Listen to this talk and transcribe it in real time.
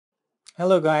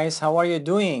Hello guys, how are you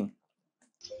doing?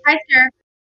 Hi, sir.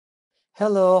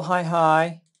 Hello,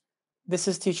 hi. This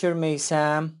is teacher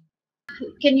Meysam.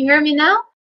 Can you hear me now?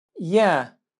 Yeah,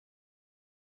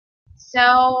 So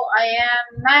I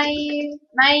am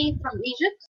Mai from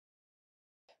Egypt.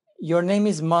 your name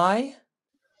is Mai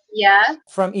Yeah,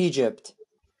 from Egypt.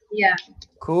 yeah.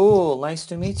 Cool, nice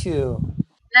to meet you.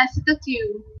 Nice to talk to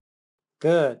you.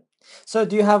 Good. So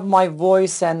do you have my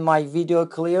voice and my video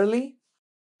clearly?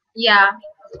 Yeah,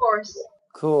 of course.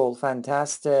 Cool,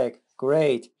 fantastic,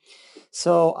 great.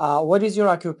 So what is your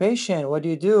occupation? What do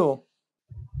you do?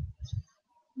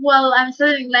 Well, I'm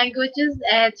studying languages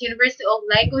at University of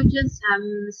Languages. I'm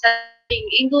studying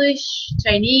English,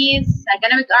 Chinese,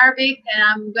 academic Arabic,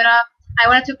 and I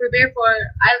wanted to prepare for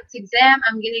IELTS exam.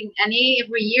 I'm getting an A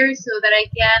every year so that I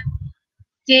can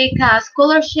take a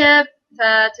scholarship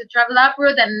to travel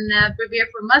abroad and prepare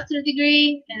for master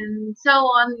degree and so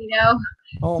on.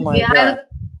 Oh To be my a highly, God,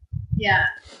 yeah.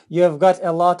 you have got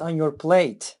a lot on your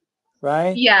plate,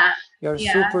 right? Yeah, You're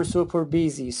yeah, super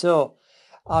busy. So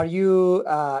are you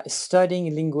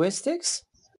studying linguistics?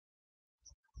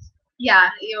 yeah.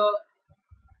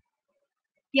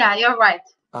 You're right.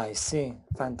 I see.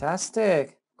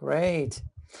 Fantastic. Great.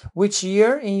 Which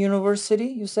year in university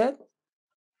you said?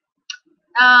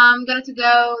 I'm going to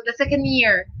go the second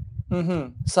year.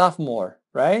 Mm-hmm. Sophomore,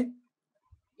 right?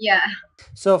 Yeah,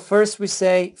 So first we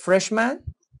say freshman,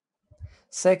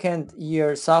 second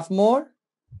year sophomore,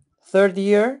 third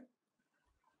year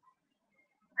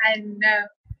I know.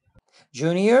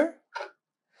 junior,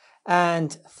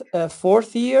 and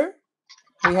fourth year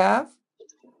we have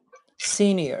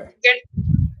senior. Good.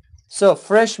 So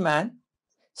freshman,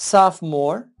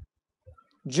 sophomore,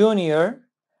 junior,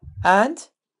 and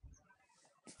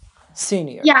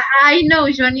senior. Yeah, I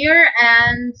know junior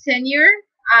and senior.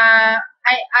 I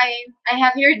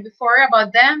have heard before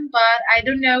about them, but I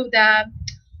don't know the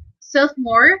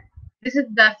sophomore. This is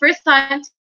the first time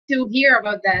to hear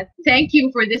about that. Thank you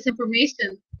for this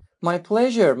information. My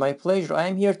pleasure, my pleasure. I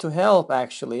am here to help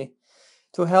actually,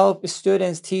 to help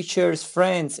students, teachers,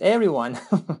 friends, everyone,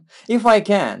 if I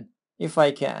can, if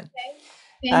I can.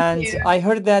 Thank And you. I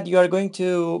heard that you are going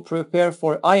to prepare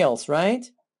for IELTS, right?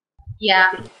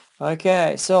 Yeah.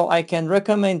 Okay, so I can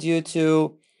recommend you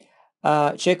to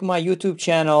check my YouTube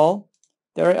channel.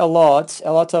 There are a lot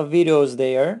of videos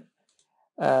there.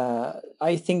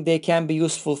 I think they can be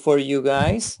useful for you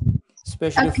guys,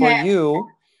 especially for Okay. you,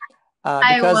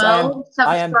 I because will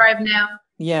I am, subscribe now.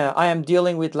 yeah, I am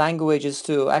dealing with languages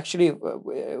too. Actually,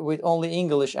 with only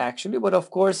English actually, but of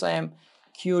course I am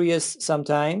curious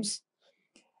sometimes.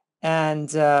 And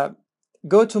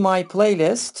go to my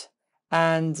playlist,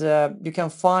 and you can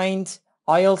find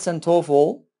IELTS and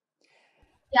TOEFL.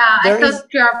 Yeah, I There is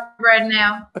subscribe right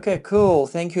now. Okay, cool.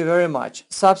 Thank you very much.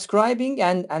 Subscribing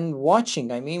and watching.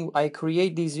 I mean, I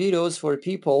create these videos for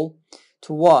people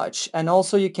to watch, and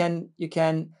also you can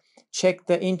check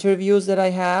the interviews that I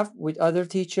have with other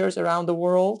teachers around the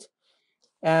world,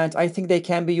 and I think they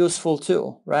can be useful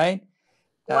too, right?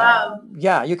 Wow.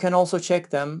 Yeah, you can also check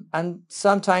them, and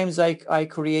sometimes I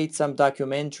create some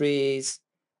documentaries,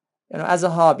 as a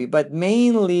hobby, but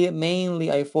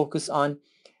mainly I focus on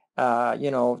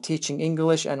teaching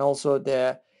English, and also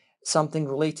the something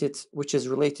related which is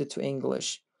related to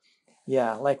English.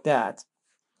 Yeah, like that.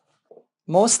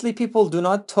 Mostly people do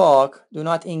not talk, do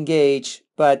not engage,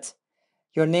 but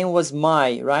your name was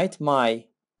Mai, right? Mai.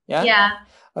 Yeah? Yeah,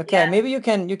 Okay, yeah. maybe you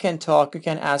can talk, you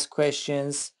can ask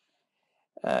questions,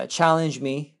 challenge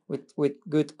me with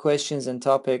good questions and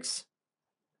topics.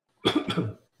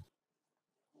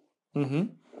 Mm-hmm.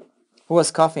 Who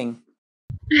was coughing?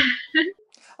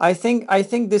 I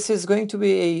think this is going to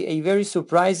be a very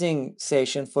surprising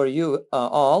session for you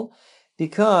all,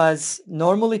 because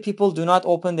normally people do not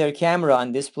open their camera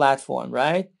on this platform,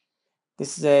 right?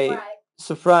 This is a Right.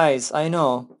 surprise. I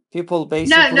know. People No,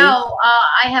 basically, no.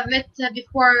 I have met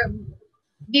before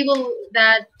people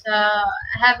that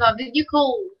have a video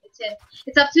call.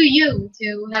 It's up to you to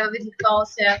have a video call.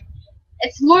 So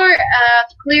it's more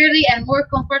clearly and more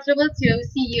comfortable to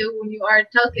see you when you are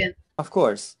talking. of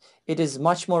course, it is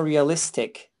much more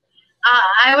realistic.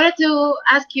 I wanted to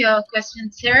ask you a question,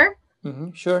 sir.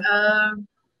 Sure. Um,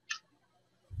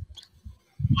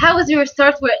 how was your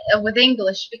start with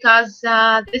English? Because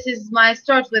this is my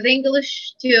start with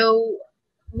English to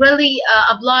really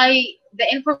apply the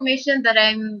information that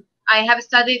I have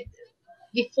studied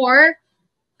before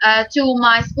to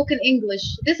my spoken English.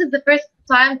 This is the first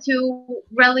time to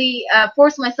really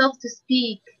force myself to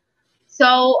speak.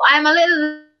 So I'm a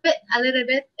little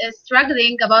bit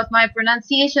struggling about my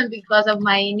pronunciation because of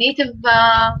my native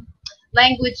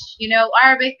language,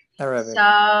 Arabic. So Arabic.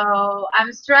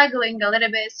 I'm struggling a little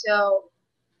bit. So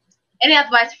any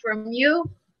advice from you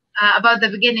about the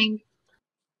beginning?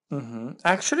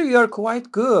 Actually, you're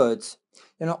quite good.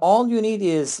 All you need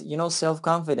is,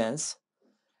 self-confidence.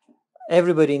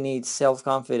 Everybody needs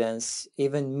self-confidence,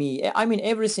 even me. I mean,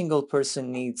 every single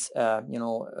person needs,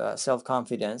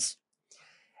 self-confidence.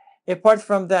 Apart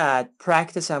from that,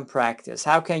 practice and practice.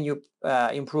 How can you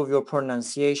improve your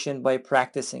pronunciation? By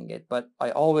practicing it. But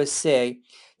I always say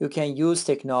you can use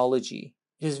technology.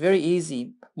 It is very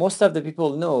easy. Most of the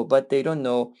people know, but they don't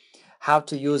know how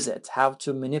to use it, how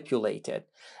to manipulate it.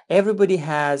 Everybody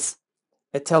has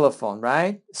a telephone,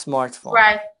 right? Smartphone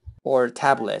Right. or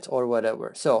tablet or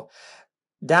whatever. So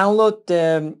download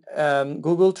the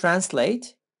Google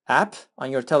Translate app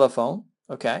on your telephone.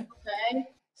 Okay. Okay.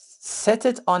 Set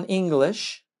it on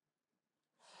English.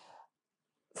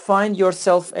 Find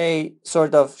yourself a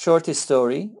sort of short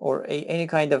story or any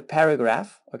kind of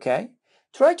paragraph. Okay.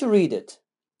 Try to read it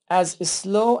as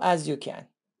slow as you can,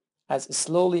 as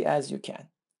slowly as you can.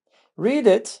 Read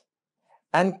it,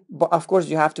 and of course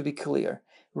you have to be clear.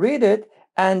 Read it,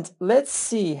 and let's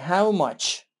see how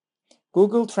much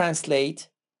Google Translate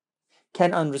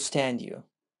can understand you.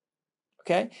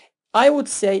 Okay. I would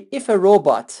say if a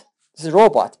robot, it's a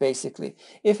robot basically,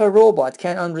 if a robot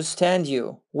can understand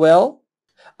you well,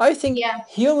 I think Yeah.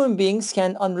 human beings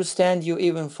can understand you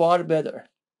even far better.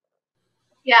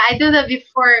 Yeah, I do that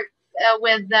before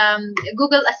with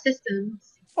Google Assistant.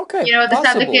 Okay, You know, this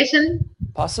possible, application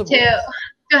possible.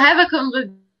 to have a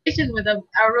conversation with a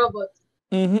robot.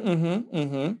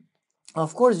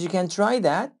 Of course, you can try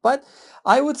that, but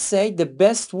I would say the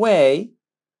best way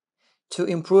to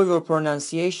improve your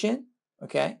pronunciation,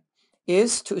 okay,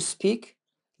 is to speak,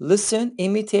 listen,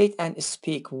 imitate, and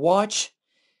speak. Watch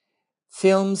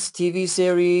films, TV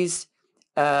series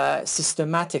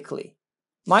systematically.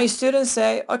 My students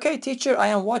say, okay, teacher, I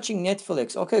am watching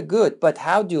Netflix. Okay, good, but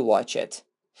how do you watch it?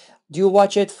 Do you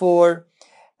watch it for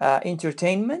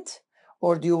entertainment,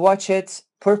 or do you watch it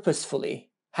purposefully?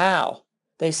 How?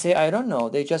 They say, I don't know.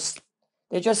 They just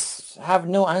have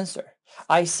no answer.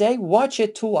 I say, watch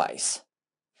it twice.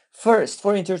 First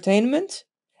for entertainment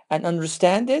and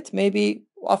understand it. Maybe,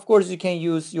 of course, you can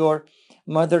use your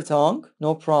mother tongue,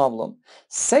 no problem.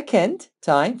 Second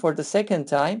time, for the second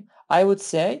time, I would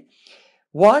say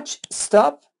watch,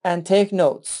 stop, and take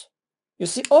notes. You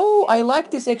see, oh, I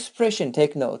like this expression,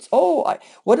 take notes. Oh,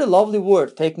 what a lovely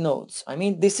word, take notes. I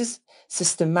mean, this is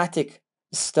systematic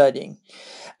studying.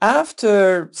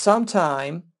 After some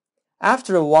time,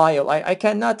 after a while, I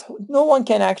cannot, no one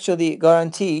can actually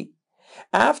guarantee,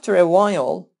 after a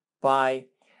while, by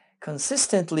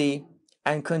consistently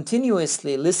and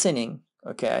continuously listening,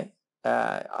 okay,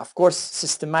 of course,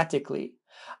 systematically,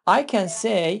 I can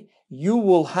say you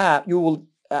will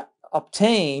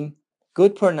obtain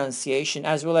good pronunciation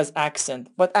as well as accent.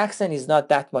 But accent is not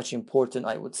that much important,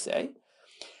 I would say.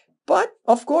 But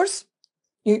of course,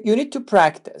 you need to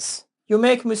practice. You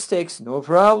make mistakes, no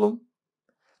problem.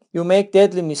 You make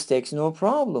deadly mistakes, no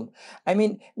problem. I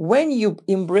mean, when you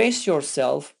embrace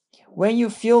yourself, when you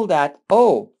feel that,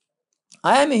 oh,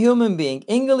 I am a human being.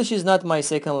 English is not my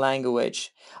second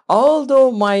language.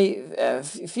 Although my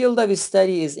field of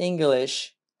study is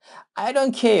English, I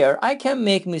don't care. I can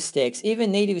make mistakes.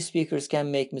 Even native speakers can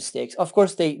make mistakes. Of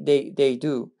course, they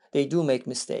do. They do make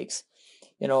mistakes.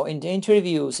 In the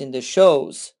interviews, in the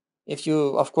shows, if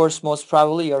you, of course, most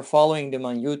probably are following them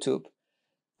on YouTube,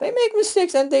 they make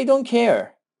mistakes and they don't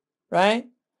care, right?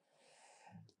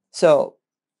 So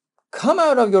come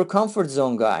out of your comfort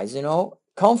zone, guys.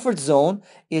 Comfort zone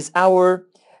is our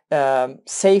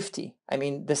safety. I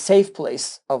mean, the safe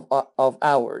place of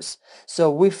ours.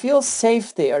 So we feel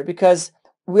safe there because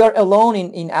we are alone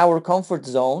in our comfort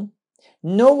zone.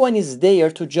 No one is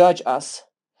there to judge us.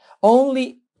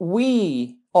 Only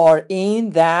we are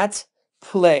in that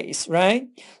place, right?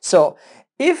 So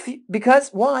because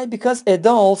why? Because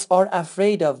adults are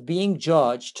afraid of being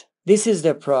judged. This is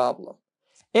the problem.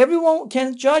 Everyone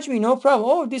can judge me, no problem.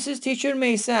 Oh, this is teacher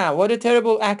Meysam. What a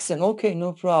terrible accent. Okay,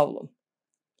 no problem.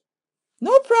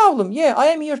 No problem. Yeah, I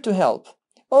am here to help.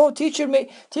 Oh, teacher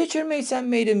Meysam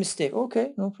made a mistake.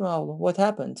 Okay, no problem. What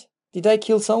happened? Did I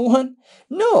kill someone?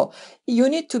 No. You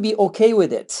need to be okay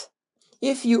with it.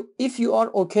 If you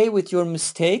are okay with your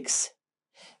mistakes,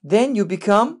 then you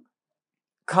become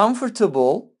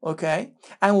comfortable, okay?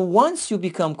 And once you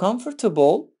become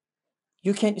comfortable,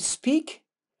 you can speak,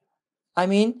 I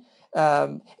mean,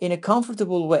 in a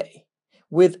comfortable way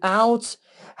without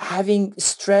having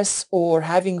stress or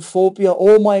having phobia.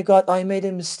 Oh my God, I made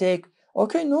a mistake.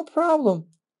 Okay, no problem.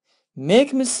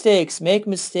 Make mistakes,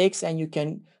 and you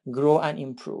can grow and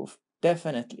improve.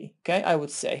 definitely. Okay, I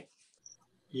would say.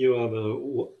 You have a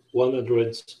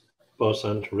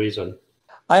 100% reason.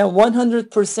 I am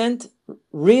 100%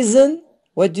 reason.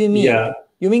 What do you mean? Yeah,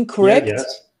 You mean yeah, correct?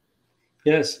 yes.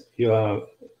 Yes, you are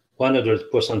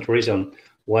 100% reason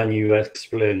when you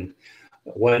explain.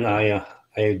 When I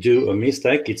do a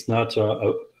mistake, it's not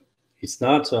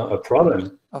a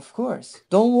problem. Of course.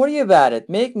 Don't worry about it.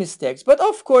 Make mistakes. But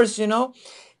of course,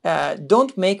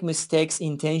 don't make mistakes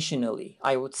intentionally,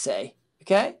 I would say.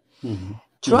 Okay? Mm-hmm.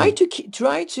 Try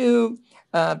Mm-hmm. to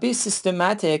be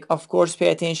systematic. Of course, pay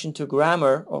attention to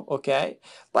grammar, okay?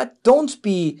 But don't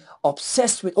be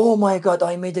obsessed with, oh my God,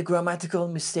 I made a grammatical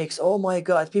mistakes. Oh my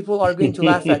God, people are going to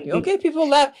laugh at me. Okay, people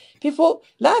laugh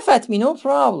at me, no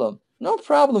problem. No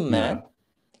problem, Yeah. man.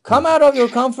 Come out of your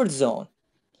comfort zone.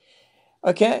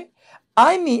 Okay?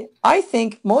 I mean, I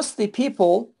think mostly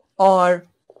people are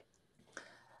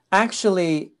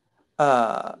actually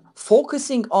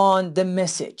focusing on the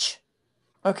message.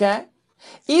 Okay?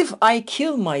 If I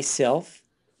kill myself,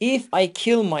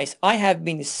 I have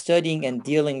been studying and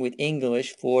dealing with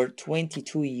English for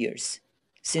 22 years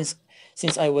since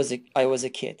I was a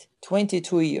kid.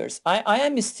 22 years. I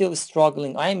am still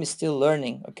struggling. I am still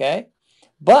learning, okay?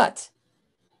 But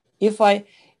if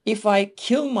I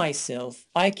kill myself,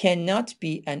 I cannot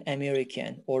be an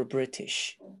American or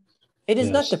British. It is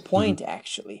not the Yes. Mm-hmm. point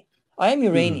actually. I am Mm-hmm.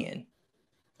 Iranian.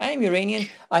 I am Iranian.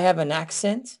 I have an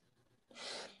accent.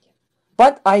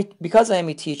 But because I am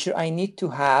a teacher, I need to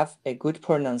have a good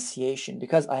pronunciation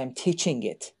because I am teaching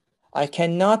it. I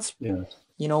cannot, Yes.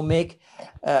 make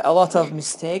a lot of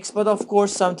mistakes. But of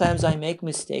course, sometimes I make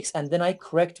mistakes and then I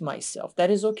correct myself.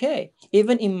 That is okay.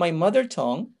 Even in my mother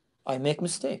tongue, I make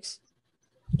mistakes.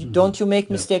 Mm-hmm. Don't you make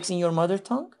Yes. mistakes in your mother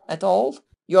tongue at all?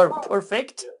 You're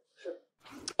perfect.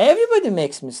 Everybody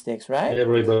makes mistakes, right?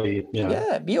 Everybody. Yeah.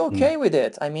 Yeah, be Mm. okay with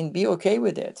it. I mean, be okay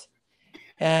with it.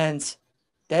 And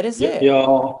that is Yeah, it.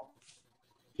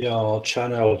 your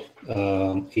channel,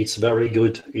 it's very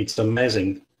good. It's amazing.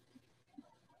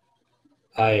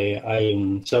 I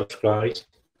am subscribed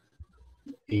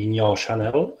in your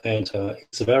channel, and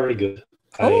it's very good.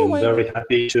 I Oh am my very God.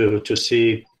 happy to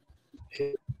see.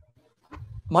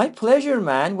 My pleasure,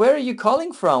 man. Where are you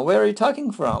calling from? Where are you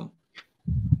talking from?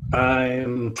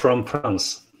 I'm from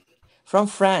France. From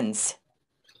France.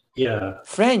 Yeah,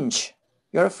 French.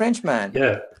 You're a Frenchman.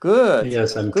 yeah, Good.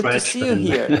 yes, I'm Good to French see you fan.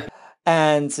 here.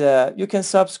 And you can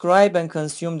subscribe and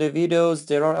consume the videos.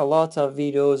 There are a lot of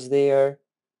videos there.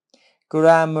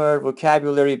 Grammar,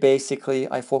 vocabulary, basically.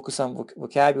 I focus on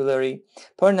vocabulary,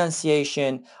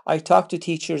 pronunciation. I talk to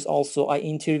teachers also. I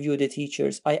interview the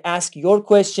teachers. I ask your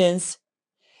questions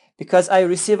because I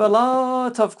receive a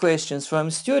lot of questions from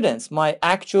students, my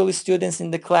actual students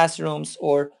in the classrooms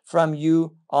or from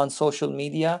you on social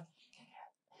media.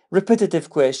 Repetitive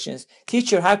questions.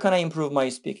 Teacher, how can I improve my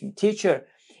speaking? Teacher,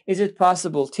 is it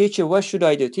possible? Teacher, what should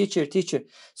I do? Teacher.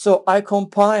 So I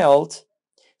compiled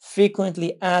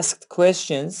frequently asked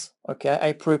questions. Okay,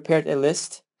 I prepared a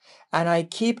list and I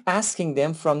keep asking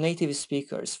them from native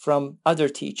speakers, from other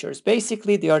teachers.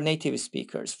 Basically, they are native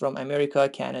speakers from America,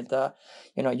 Canada,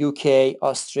 UK,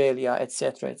 Australia,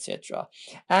 etc., etc.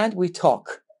 And we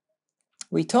talk.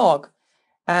 We talk,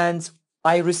 and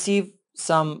I receive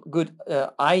some good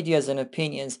ideas and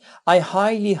opinions. I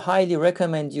highly, highly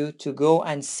recommend you to go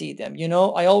and see them.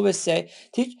 I always say,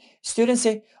 students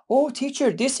say, oh,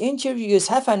 teacher, this interview is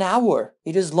half an hour.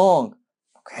 It is long.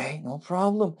 Okay, no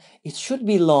problem. It should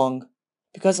be long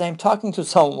because I'm talking to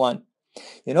someone.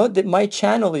 My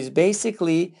channel is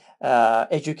basically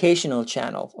educational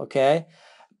channel. Okay.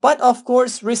 But of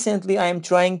course, recently I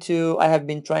have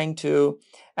been trying to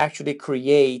actually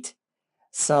create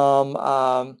some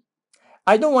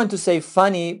I don't want to say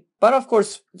funny, but of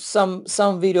course some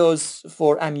videos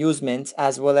for amusement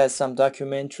as well as some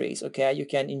documentaries. Okay, you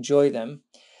can enjoy them.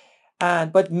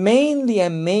 But mainly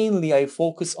I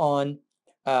focus on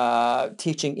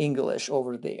teaching English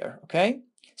over there. Okay,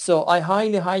 so I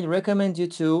highly recommend you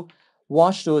to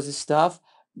watch those stuff.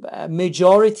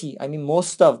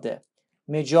 Most of the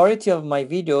majority of my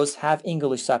videos have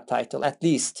English subtitle, at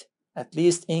least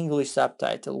English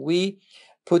subtitle. We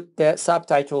put the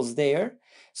subtitles there.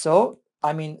 So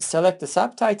select the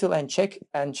subtitle and check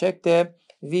the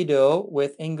video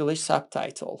with English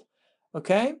subtitle.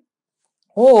 Okay.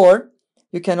 Or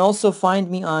you can also find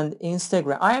me on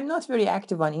Instagram. I am not very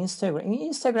active on Instagram.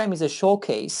 Instagram is a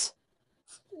showcase.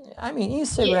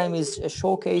 Instagram Yes. is a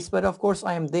showcase, but of course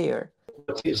I am there.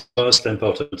 What is most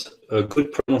important, a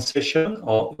good pronunciation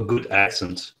or a good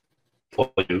accent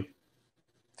for you?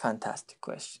 Fantastic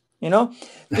question. You know,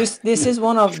 this is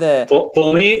one of the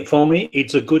For me,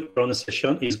 it's a good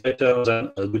pronunciation is better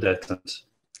than a good accent.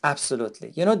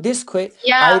 absolutely. You know, this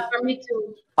Yeah, for me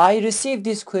too. I receive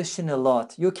this question a lot.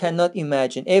 You cannot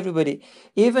imagine. Everybody,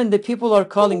 even the people are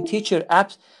calling teacher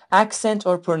accent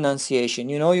or pronunciation.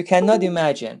 You know, you cannot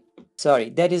imagine. Sorry.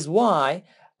 That is why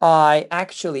I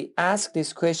actually ask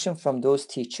this question from those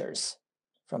teachers.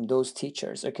 From those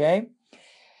teachers, okay?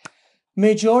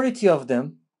 Majority of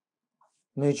them,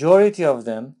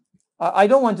 I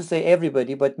don't want to say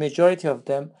everybody, but majority of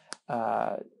them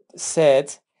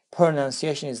said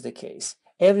pronunciation is the case.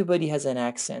 Everybody has an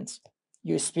accent.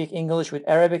 You speak English with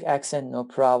Arabic accent, no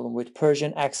problem. With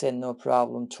Persian accent, no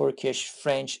problem. Turkish,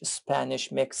 French,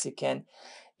 Spanish, Mexican.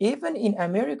 Even in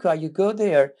America, you go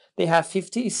there, they have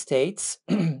 50 states.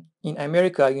 In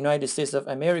America, United States of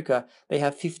America, they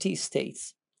have 50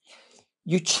 states.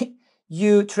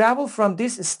 You travel from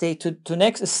this state to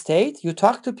next state, you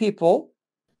talk to people,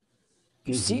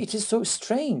 you see, it is so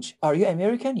strange. Are you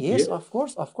American? Yes, Yeah. of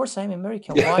course I'm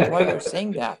American. Why you're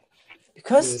saying that?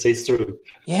 Because Yes, it's true.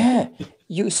 yeah,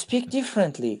 you speak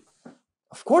differently.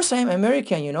 Of course I'm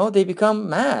American, they become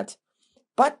mad.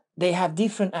 But they have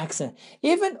different accent.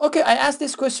 Even, okay, I asked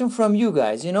this question from you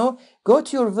guys, go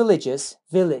to your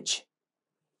village.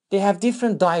 They have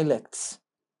different dialects.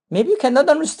 Maybe you cannot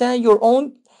understand your own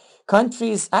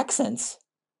country's accents,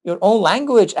 your own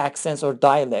language accents or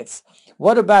dialects.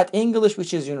 What about English,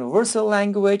 which is universal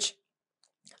language?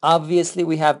 Obviously,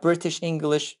 we have British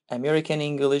English, American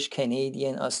English,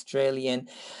 Canadian, Australian,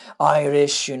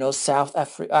 Irish, South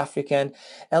African,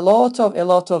 a lot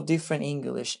of different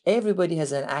English. Everybody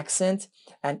has an accent,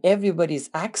 and everybody's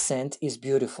accent is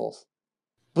beautiful.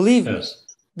 Believe me. Yes.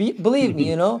 Believe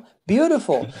me,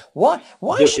 beautiful. Why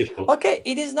Beautiful. okay,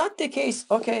 it is not the case.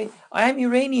 Okay, I am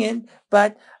Iranian,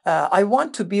 but I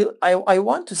want to be, I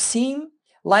want to seem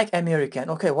like American.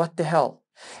 Okay, what the hell?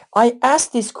 I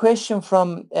asked this question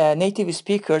from native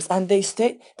speakers, and they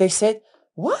said,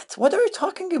 what are you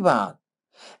talking about?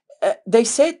 They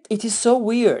said it is so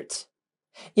weird.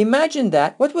 Imagine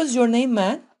that. What was your name,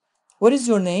 man? What is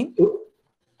your name?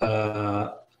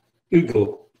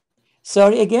 Hugo.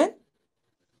 Sorry, again?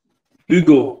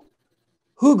 Hugo.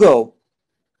 Hugo.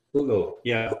 Hugo.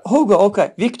 Yeah. Hugo.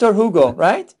 Okay, Victor Hugo,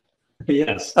 right?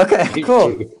 Yes. Okay, It's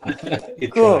cool. true.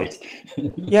 It's Cool. right.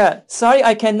 Yeah, sorry,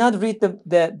 I cannot read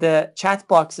the chat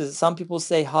boxes. Some people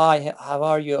say hi, how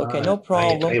are you? Okay, no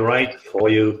problem. I write for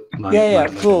you. Yeah,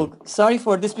 cool. Sorry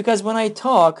for this, because when I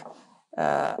talk,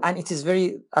 and it is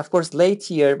very, of course, late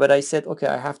here, but I said, okay,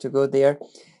 I have to go there.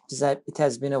 It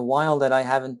has been a while that I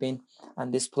haven't been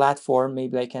on this platform.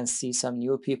 Maybe I can see some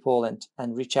new people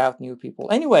and reach out new people.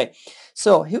 Anyway,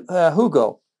 so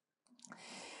Hugo.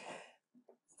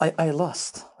 I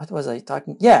lost. What was I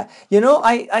talking? Yeah,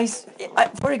 I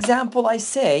for example, I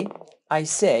say,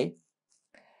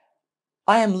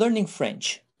 I am learning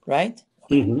French, right?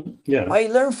 Yeah. I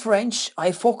learn French.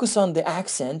 I focus on the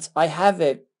accent. I have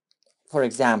for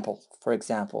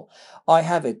example, I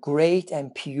have a great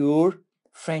and pure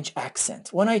French accent.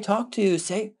 When I talk to you,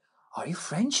 say, are you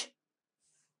French?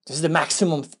 This is the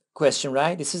maximum question,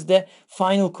 right? This is the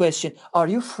final question. Are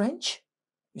you French?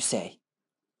 You say.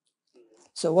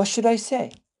 So what should I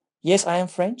say? Yes, I am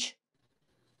French.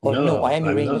 Or no, I am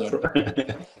Iranian.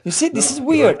 You see, this is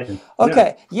weird. Iranian.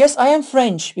 Okay, yeah. Yes, I am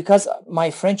French, because my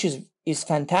French is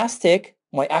fantastic.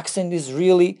 My accent is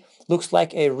really looks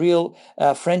like a real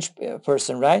French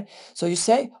person, right? So you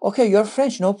say, okay, you're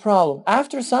French, no problem.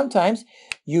 After sometimes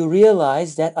you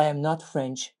realize that I am not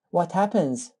French. What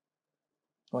happens?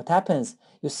 What happens?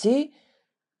 You see,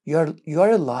 you're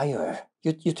a liar.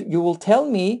 You will tell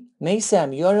me,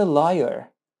 Meysam, you're a liar.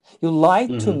 You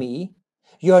lied to me.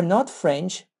 You're not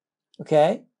French,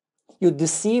 okay? You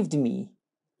deceived me.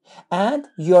 And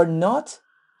you're not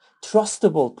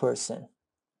trustable person.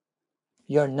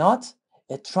 You're not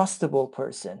a trustable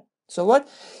person. So what?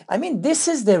 I mean, this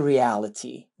is the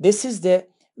reality. This is the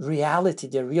reality,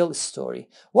 the real story.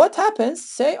 What happens?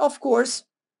 Say, of course,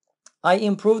 I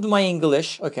improved my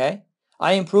English, okay?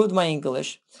 I improved my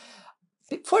English.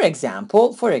 For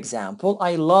example,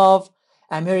 I love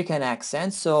American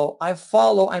accent, so I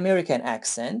follow American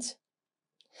accent.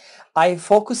 I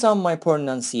focus on my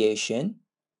pronunciation.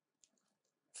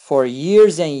 For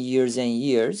years and years and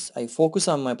years, I focus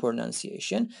on my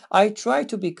pronunciation. I try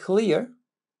to be clear.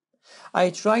 I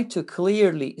try to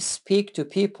clearly speak to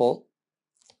people.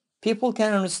 People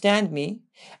can understand me.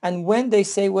 And when they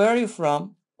say, where are you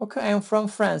from? Okay, I am from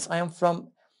France. I am from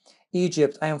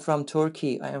Egypt. I am from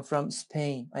Turkey. I am from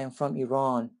Spain. I am from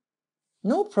Iran.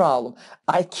 No problem.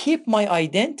 I keep my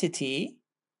identity,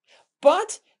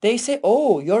 but They say,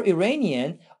 oh, you're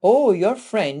Iranian, oh, you're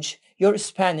French, you're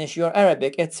Spanish, you're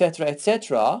Arabic, etc.,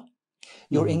 etc.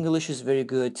 Your English is very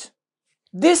good.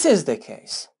 This is the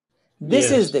case.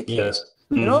 This is Yes, the yes. case.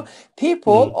 You know,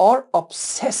 people are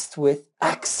obsessed with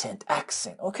accent.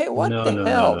 Okay, what No, the no, no,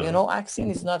 hell? You no, know,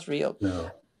 accent is not real.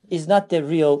 no. Is not the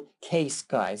real case,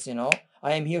 guys. You know,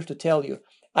 I am here to tell you.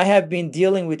 I have been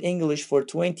dealing with English for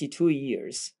 22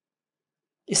 years.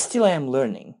 Still, I am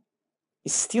learning.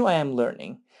 Still, I am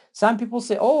learning. Some people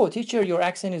say, "Oh, teacher, your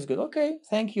accent is good." Okay,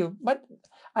 thank you. But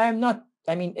I am not.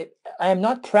 I mean, I am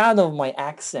not proud of my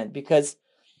accent because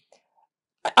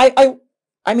I, I,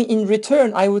 I mean, in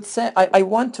return, I would say I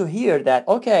want to hear that.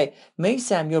 Okay,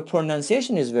 Meysam, your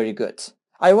pronunciation is very good.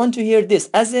 I want to hear this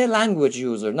as a language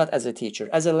user, not as a teacher,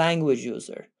 as a language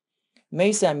user.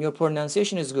 Meysam, your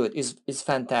pronunciation is good, is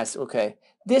fantastic. Okay,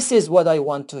 this is what I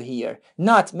want to hear.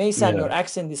 Not Meysam, Yeah. your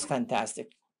accent is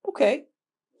fantastic. Okay,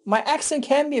 my accent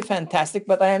can be fantastic,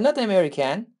 but I am not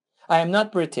American. I am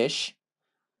not British.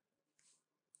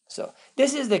 So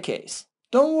this is the case.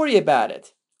 Don't worry about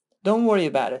it. Don't worry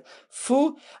about it.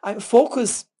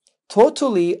 Focus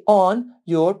totally on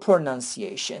your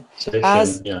pronunciation. Session,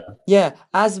 As yeah. yeah,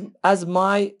 as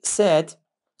Mai said,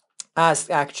 asked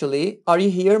actually, are you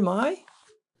here, Mai?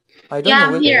 I don't Yeah, know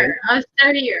I'm whether. here. Okay. I'm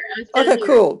still here. I'm still Okay, here.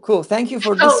 cool, cool. Thank you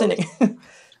for Oh, listening.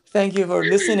 Thank you for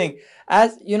listening.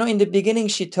 As you know, in the beginning,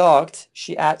 she talked.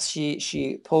 She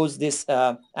posed this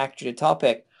actually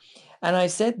topic, and I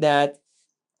said that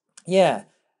yeah,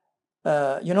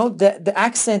 you know, the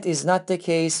accent is not the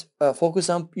case. Focus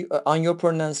on your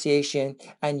pronunciation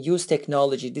and use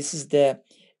technology. This is the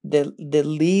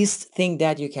least thing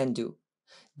that you can do.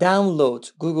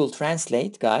 Download Google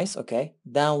Translate, guys. Okay,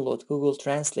 download Google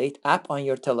Translate app on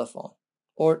your telephone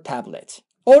or tablet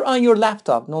or on your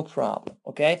laptop. No problem.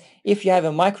 Okay, if you have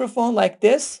a microphone like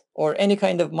this or any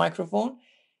kind of microphone,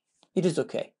 it is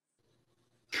okay.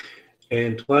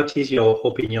 And what is your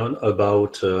opinion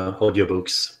about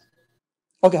audiobooks?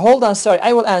 Okay, hold on. Sorry,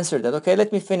 I will answer that. Okay,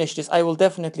 let me finish this. I will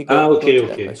definitely go Okay, to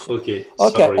that okay, question. okay.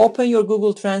 Okay, Sorry. open your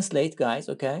Google Translate, guys.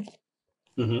 Okay,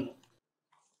 Mm-hmm.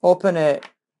 open a,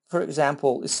 for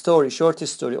example, a story, short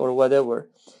story, or whatever.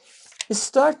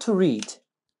 Start to read.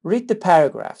 Read the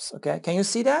paragraphs. Okay, can you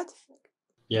see that?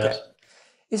 Okay,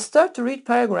 Yes. start to read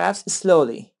paragraphs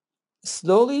slowly,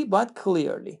 slowly but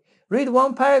clearly. Read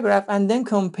one paragraph and then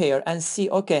compare and see.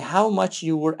 Okay, how much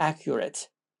you were accurate.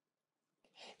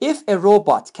 If a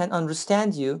robot can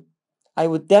understand you, I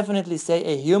would definitely say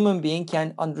a human being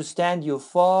can understand you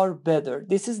far better.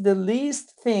 This is the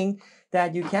least thing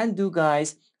that you can do,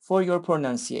 guys, for your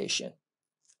pronunciation.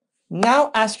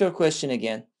 Now ask your question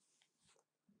again.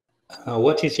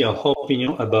 What is your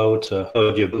opinion about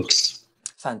audiobooks?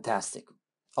 Fantastic.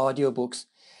 Audiobooks.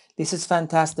 This is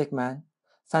fantastic, man.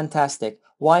 Fantastic.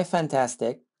 Why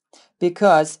fantastic?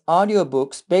 Because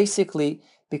audiobooks, basically,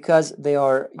 because they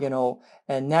are, you know,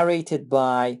 narrated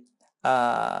by,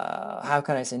 how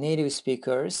can I say, native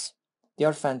speakers. They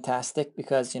are fantastic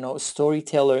because, you know,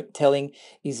 storytelling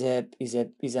is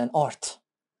an art.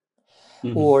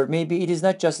 Mm-hmm. Or maybe it is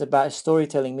not just about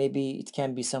storytelling, maybe it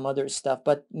can be some other stuff,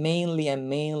 but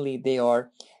mainly they are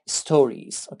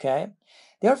stories. Okay,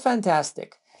 they are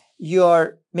fantastic.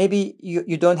 You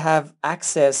don't have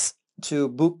access to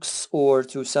books or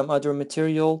to some other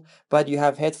material, but you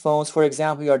have headphones. For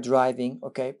example, you are driving.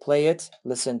 Okay, play it,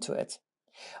 listen to it.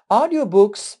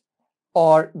 Audiobooks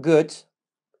are good,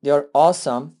 they are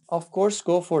awesome, of course,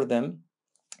 go for them.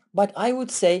 But I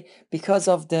would say because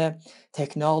of the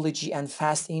technology and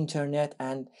fast internet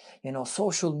and, you know,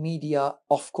 social media,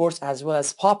 of course, as well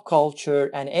as pop culture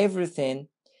and everything,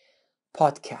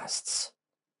 podcasts.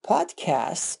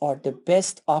 Podcasts are the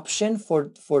best option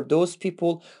for those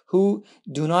people who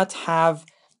do not have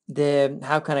the,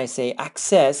 how can I say,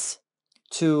 access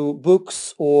to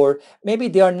books, or maybe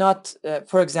they are not,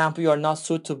 for example, you are not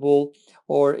suitable,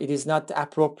 or it is not the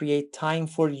appropriate time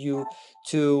for you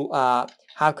to,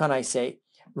 how can I say,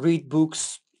 read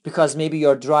books, because maybe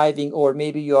you're driving, or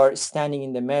maybe you're standing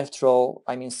in the metro,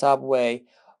 I mean subway,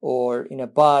 or in a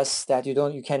bus that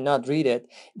you cannot read it.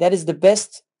 That is the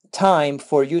best time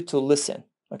for you to listen.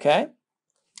 Okay,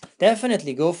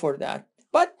 definitely go for that.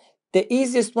 But the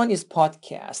easiest one is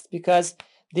podcast, because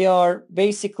they are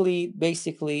basically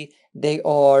they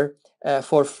are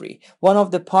for free. One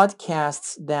of the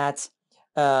podcasts that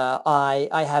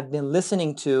I have been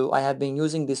listening to, I have been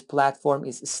using this platform,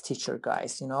 is Stitcher,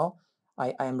 guys. You know,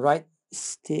 I am right.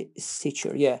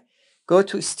 Stitcher, yeah. Go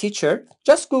to Stitcher,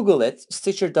 just Google it,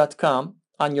 stitcher.com,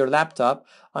 on your laptop,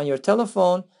 on your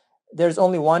telephone. There's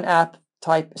only one app,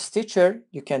 type Stitcher,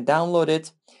 you can download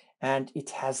it, and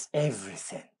it has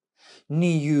everything.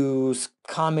 news,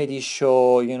 comedy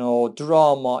show,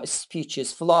 drama,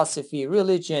 speeches, philosophy,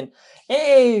 religion,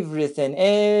 everything,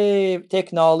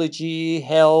 technology,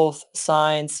 health,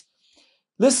 science.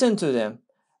 Listen to them.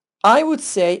 I would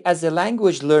say as a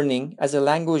language learning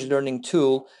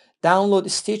tool, download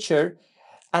Stitcher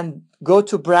and go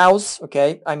to browse,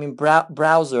 okay? I mean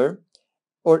browser,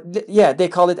 or yeah, they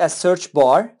call it as search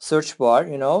bar,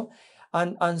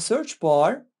 on search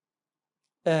bar,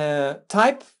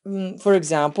 type, for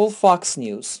example, Fox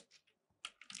News.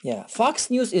 Yeah, Fox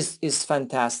News is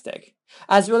fantastic,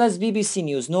 as well as BBC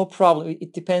News. No problem.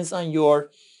 It depends on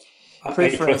your I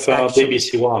preference, prefer actually.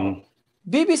 BBC One.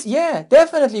 BBC, yeah,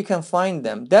 definitely you can find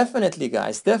them. Definitely,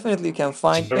 guys, definitely you can It's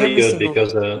find very every good single.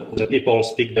 because the people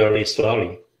speak very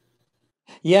slowly.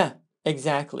 Yeah,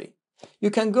 exactly. You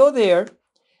can go there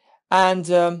and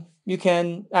you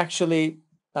can actually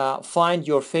find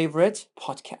your favorite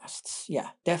podcasts. Yeah,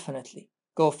 definitely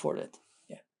go for it.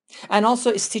 Yeah, and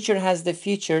also Stitcher has the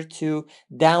feature to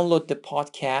download the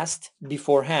podcast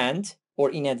beforehand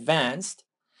or in advance.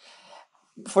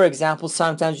 For example,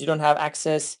 sometimes you don't have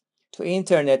access to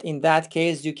internet. In that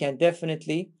case, you can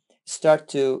definitely start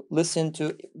to listen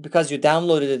to, because you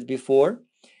downloaded it before,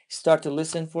 start to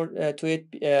listen to it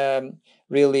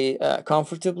really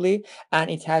comfortably. And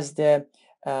it has the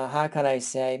how can I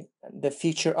say, the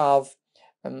feature of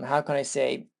how can I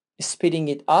say, speeding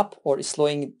it up or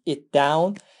slowing it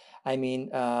down. I mean,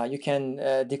 you can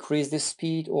decrease the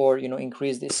speed or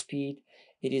increase the speed.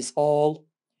 It is all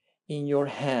in your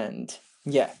hand.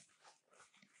 Yeah,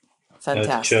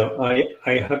 fantastic. Teacher,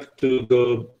 I have to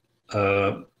go.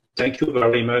 Thank you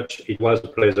very much. It was a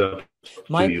pleasure to talk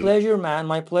to My you. pleasure, man.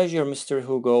 My pleasure, Mr.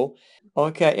 Hugo.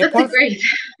 Okay, That's a great.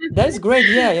 that's great.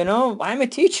 Yeah, I'm a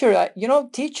teacher.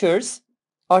 Teachers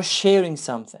are sharing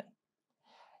something.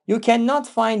 You cannot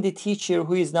find a teacher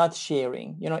who is not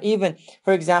sharing. Even,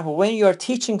 for example, when you are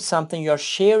teaching something, you are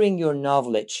sharing your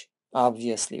knowledge,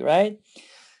 obviously, right?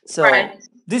 So Right.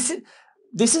 this is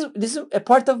this is a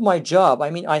part of my job. I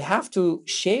mean, I have to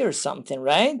share something,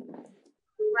 right?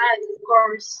 Right, of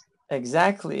course.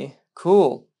 Exactly.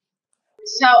 Cool.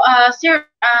 So, sir,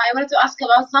 I wanted to ask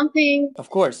about something. Of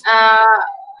course. Uh,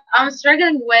 I'm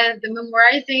struggling with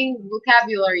memorizing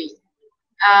vocabulary.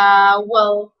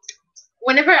 Well,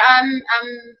 whenever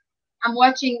I'm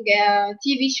watching a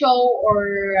TV show or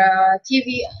TV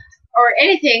or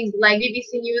anything like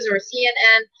BBC News or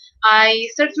CNN, I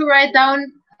start to write down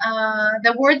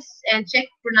the words and check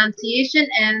pronunciation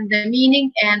and the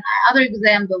meaning and other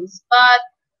examples. But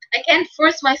I can't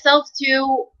force myself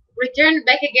to return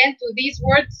back again to these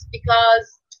words because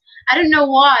I don't know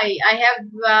why. I have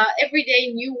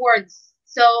everyday new words.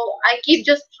 So I keep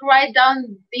just write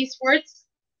down these words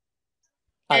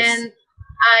I see. and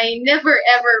I never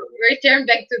ever return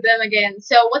back to them again.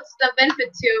 So what's the benefit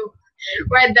to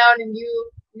write down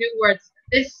new words?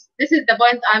 This is the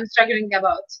point I'm struggling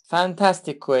about.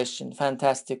 Fantastic question.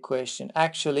 Fantastic question.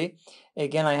 Actually,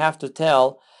 again, I have to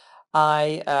tell,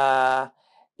 I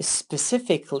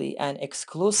specifically and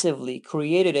exclusively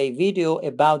created a video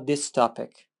about this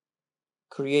topic.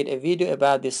 Create a video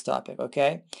about this topic,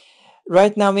 okay?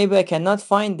 Right now, maybe I cannot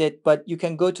find it, but you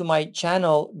can go to my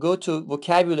channel, go to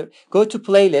vocabulary, go to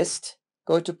playlist,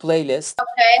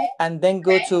 Okay. and then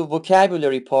go Okay. to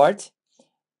vocabulary part.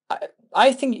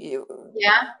 I think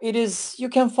Yeah. it is, you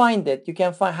can find it. You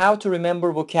can find how to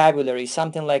remember vocabulary,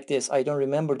 something like this. I don't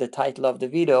remember the title of the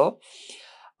video.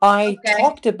 I Okay.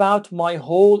 talked about my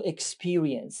whole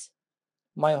experience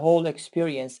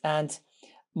and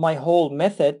my whole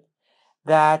method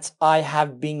that I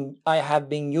have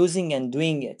been using and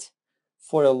doing it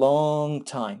for a long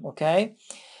time. Okay,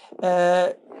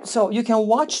 uh, so you can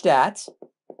watch that.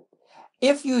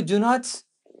 If you do not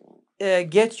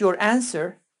get your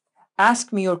answer,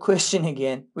 ask me your question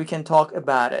again. We can talk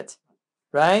about it,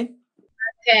 right?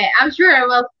 Okay. I'm sure I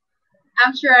will.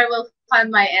 I'm sure I will find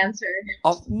my answer.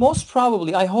 Most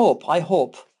probably, I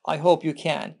hope you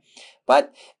can.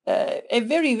 But a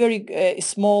very, very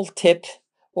small tip,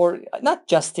 or not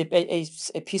just tip,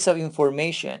 a piece of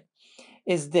information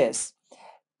is this.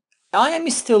 I am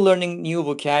still learning new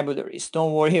vocabularies.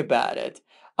 Don't worry about it.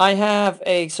 I have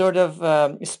a sort of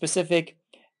specific,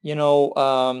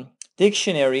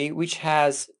 dictionary which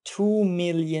has 2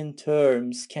 million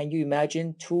terms. Can you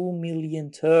imagine 2 million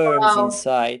terms Wow.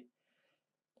 inside?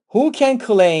 Who can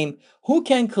claim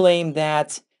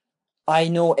that I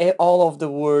know all of the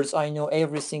words, I know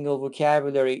every single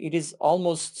vocabulary? It is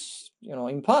almost,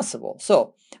 impossible.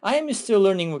 So I am still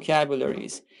learning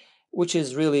vocabularies, which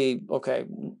is really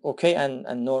okay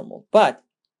and normal. But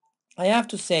I have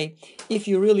to say, if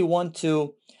you really want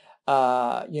to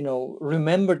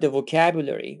remember the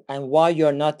vocabulary. And why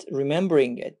you're not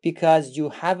remembering it? Because you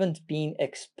haven't been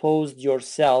exposed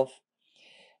yourself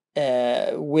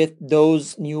with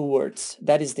those new words.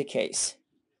 That is the case.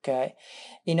 Okay.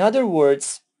 In other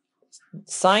words,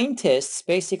 scientists,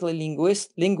 basically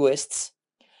linguists,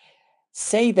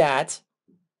 say that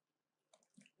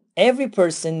every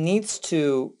person needs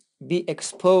to be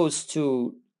exposed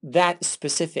to that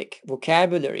specific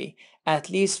vocabulary at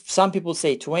least, some people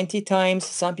say 20 times,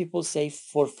 some people say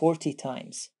for 40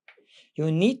 times.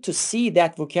 You need to see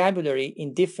that vocabulary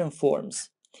in different forms.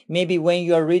 Maybe when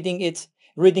you are reading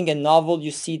a novel,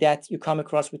 you see that, you come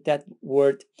across with that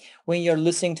word. When you're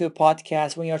listening to a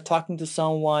podcast, when you're talking to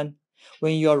someone,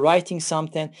 when you're writing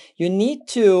something, you need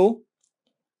to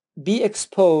be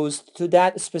exposed to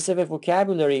that specific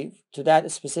vocabulary, to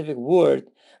that specific word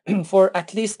for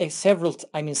at least several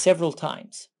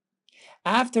times.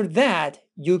 After that,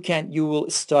 you will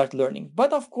start learning.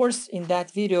 But of course, in that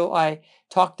video, I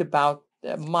talked about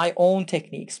my own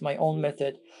techniques, my own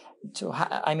method to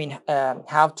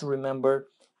how to remember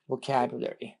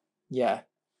vocabulary. Yeah,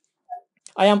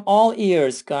 I am all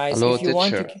ears, guys. Hello, If you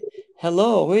want to. teacher.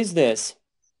 Hello, who is this?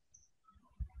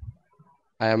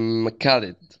 I am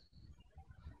Khalid.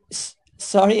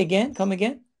 Sorry, again, come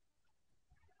again.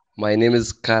 My name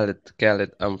is Khalid.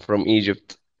 Khalid, I'm from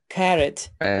Egypt. Carrot.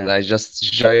 And I just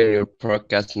joined your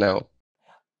podcast now.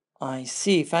 I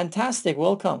see. Fantastic.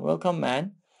 Welcome,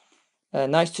 man.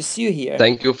 Nice to see you here.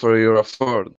 Thank you for your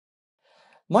effort.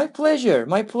 My pleasure.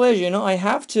 I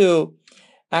have to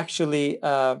actually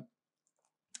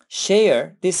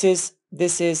share. This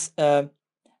is a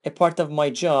part of my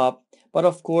job, but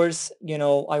of course,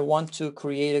 I want to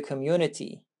create a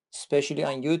community, especially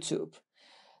on YouTube,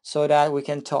 so that we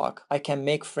can talk. I can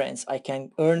make friends. I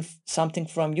can earn something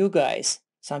from you guys.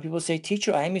 Some people say,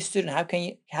 teacher, I am a student.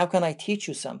 How can I teach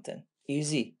you something?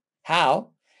 Easy. How?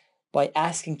 By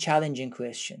asking challenging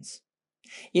questions.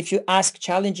 If you ask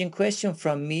challenging question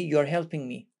from me, you're helping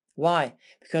me. Why?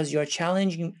 Because you're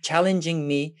challenging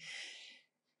me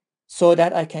so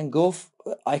that I can go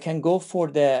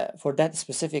for that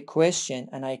specific question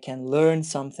and I can learn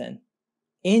something.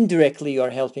 Indirectly, you're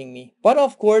helping me. But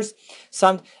of course,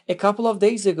 a couple of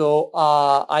days ago,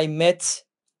 I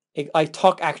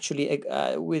talked actually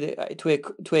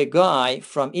to a guy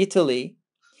from Italy.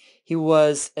 He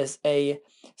was as a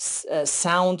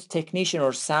sound technician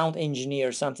or sound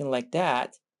engineer, something like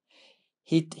that.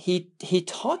 He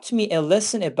taught me a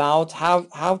lesson about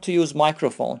how to use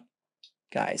microphone,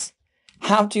 guys,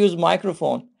 how to use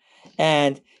microphone.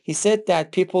 And he said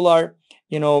that people are,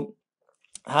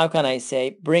 how can I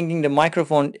say, bringing the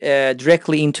microphone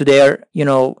directly into their,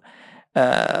 into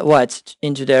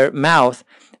their mouth.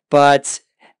 But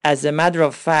as a matter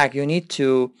of fact, you need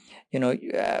to,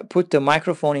 put the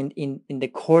microphone in the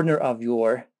corner of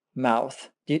your mouth.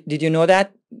 Did you know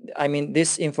that? I mean,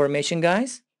 this information,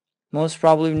 guys? Most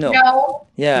probably no. No.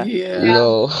 Yeah.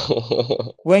 No.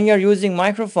 When you're using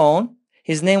microphone,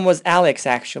 his name was Alex,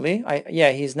 actually.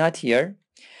 He's not here.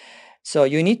 So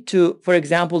you need to, for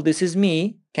example, this is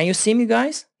me. Can you see me,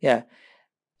 guys? Yeah.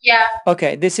 Yeah.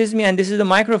 Okay, this is me and this is the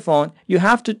microphone. You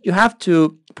have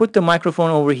to put the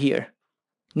microphone over here,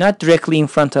 not directly in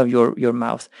front of your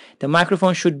mouth. The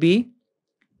microphone should be,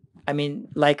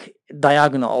 like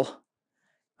diagonal.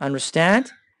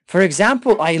 Understand? For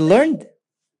example, I learned.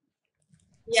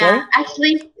 Yeah, sorry?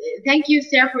 Actually, thank you,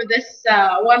 sir, for this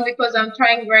one, because I'm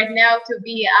trying right now to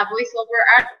be a voiceover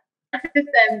artist,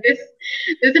 and this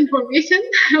information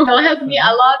will help me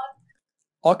a lot.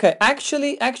 Okay,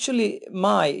 actually,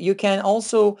 you can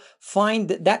also find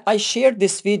that I shared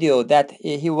this video that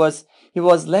he was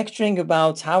lecturing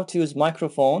about how to use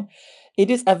microphone.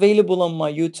 It is available on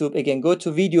my YouTube. Again, go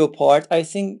to video part. I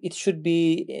think it should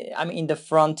be, in the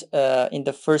front, in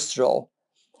the first row,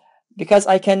 because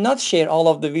I cannot share all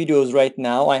of the videos right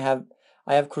now. I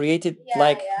have created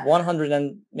 100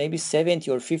 and maybe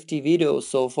 70 or 50 videos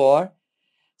so far.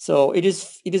 So it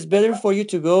is better for you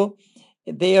to go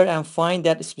there and find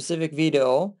that specific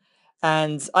video.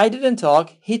 And I didn't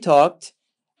talk, he talked,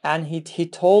 and he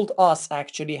told us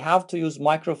actually how to use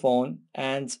microphone,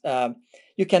 and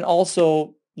you can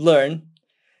also learn.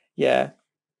 Yeah.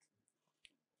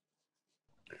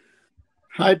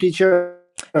 Hi, teacher.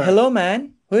 Hello,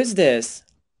 man. Who is this?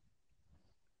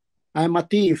 I'm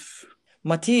Atif.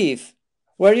 Matif.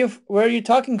 Where are you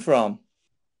talking from?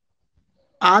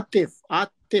 Atif.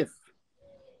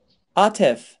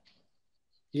 Atif.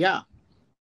 Yeah.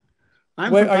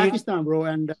 I'm Where from are you? Pakistan, bro.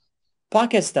 And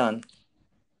Pakistan.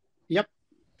 Yep.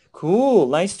 Cool.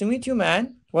 Nice to meet you,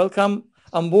 man. Welcome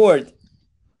on board.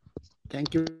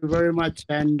 Thank you very much.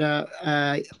 And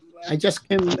I just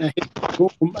came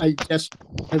home. I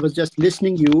was just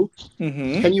listening you.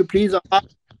 Mm-hmm. Can you please ask?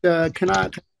 Can I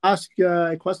ask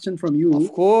a question from Of you?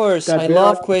 course, That I where are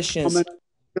love you from questions. and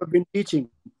you have been teaching?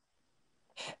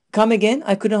 Come again?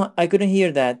 I couldn't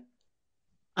hear that.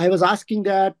 I was asking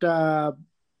that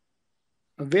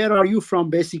where are you from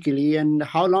basically, and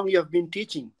how long you have been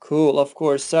teaching? Cool, of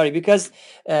course. Sorry, because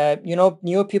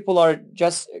new people are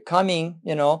just coming.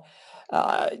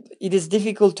 It is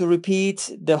difficult to repeat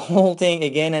the whole thing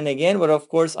again and again. But of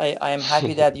course, I am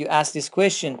happy that you asked this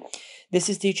question. This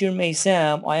is teacher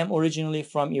Meysam. I am originally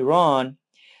from Iran,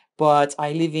 but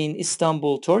I live in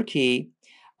Istanbul, Turkey.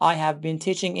 I have been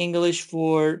teaching English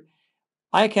for,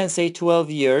 I can say,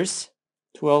 12 years.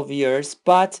 12 years,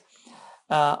 but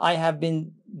I have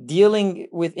been dealing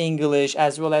with English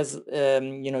as well as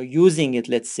using it,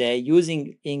 let's say,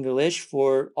 using English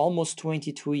for almost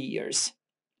 22 years.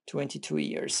 22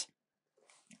 years.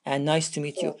 And nice to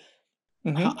meet you.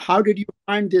 Hmm. How did you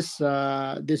find this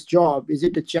job? Is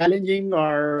it a challenging Of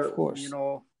or course.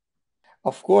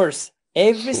 Of course.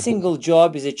 Every single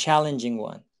job is a challenging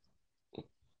one.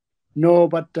 no?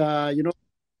 But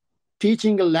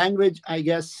teaching a language, I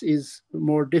guess, is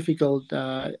more difficult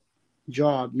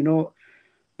job.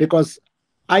 Because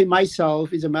I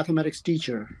myself is a mathematics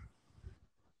teacher,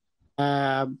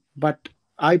 but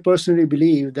I personally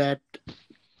believe that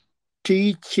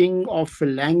teaching of a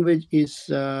language is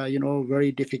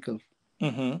very difficult.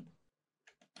 Hmm.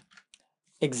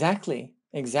 Exactly.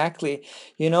 Exactly.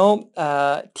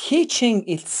 Teaching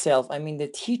itself, I mean, the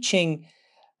teaching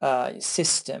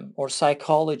system or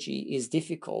psychology is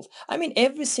difficult. I mean,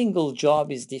 every single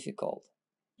job is difficult.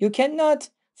 You cannot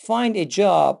find a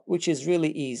job which is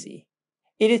really easy.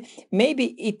 Maybe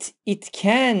it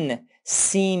can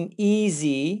seem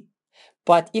easy,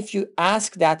 but if you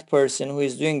ask that person who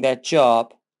is doing that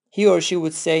job, he or she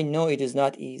would say, no, it is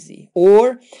not easy.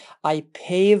 Or I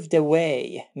paved the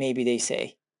way, maybe they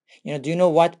say. Do you know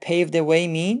what pave the way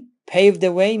mean? Pave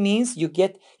the way means you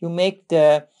make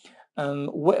the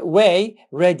way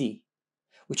ready,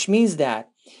 which means that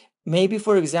maybe,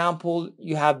 for example,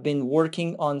 you have been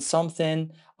working on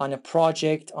something, on a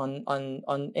project,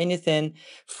 on anything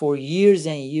for years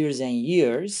and years and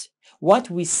years. What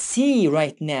we see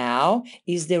right now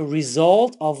is the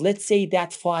result of, let's say,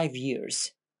 that 5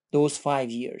 years, those 5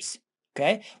 years.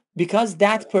 Okay? Because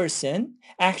that person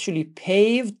actually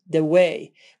paved the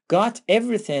way, got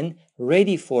everything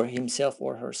ready for himself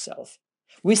or herself.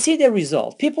 We see the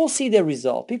result. People see the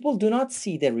result. People do not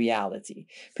see the reality.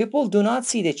 People do not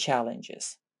see the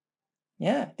challenges.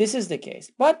 Yeah, this is the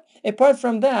case. But apart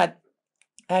from that,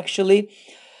 actually,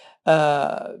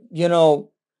 uh, you know,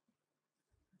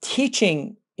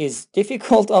 teaching is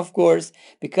difficult, of course,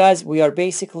 because we are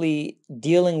basically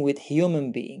dealing with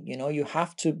human being. You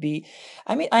have to be,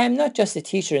 I mean, I am not just a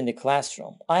teacher in the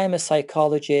classroom. I am a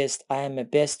psychologist. I am a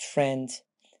best friend.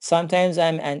 Sometimes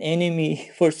I'm an enemy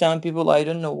for some people. I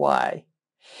don't know why.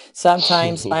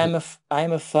 Sometimes I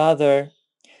am a father.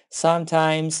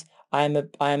 Sometimes I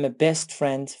am a best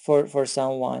friend for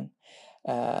someone.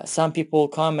 Some people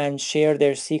come and share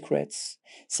their secrets.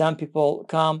 Some people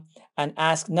come and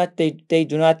ask, not they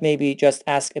do not maybe just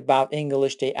ask about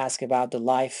English, they ask about the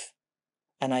life,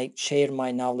 and I share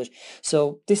my knowledge.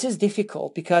 So this is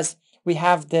difficult because we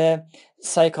have the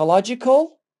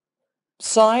psychological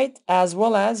side as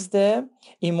well as the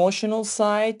emotional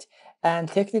side and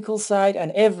technical side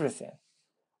and everything,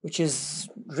 which is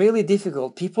really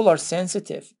difficult. People are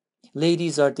sensitive.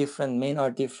 Ladies are different, men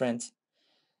are different.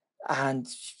 And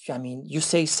I mean, you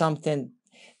say something,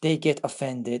 they get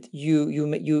offended. You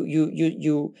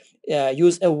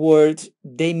use a word,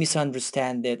 they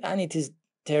misunderstand it, and it is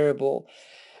terrible.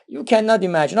 You cannot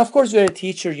imagine. Of course, you're a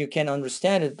teacher, you can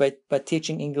understand it, but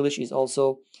teaching English is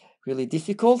also really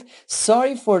difficult.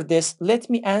 Sorry for this. Let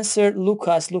me answer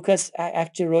Lucas. Lucas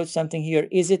actually wrote something here.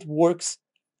 Is it works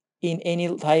in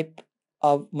any type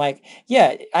of mic?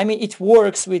 Yeah, I mean, it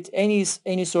works with any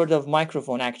sort of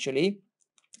microphone, actually.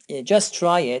 Just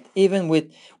try it, even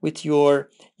with your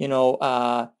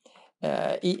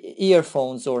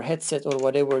earphones or headset or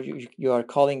whatever you are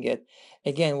calling it.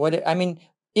 Again, what I mean,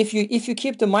 if you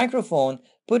keep the microphone,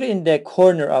 put it in the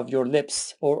corner of your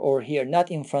lips or here, not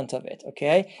in front of it.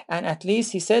 Okay? And at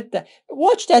least he said that,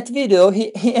 watch that video.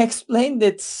 He explained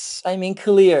it, I mean,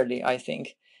 clearly, I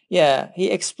think. Yeah, he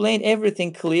explained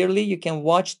everything clearly. You can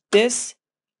watch this.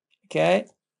 Okay?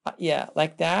 Yeah,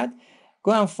 like that.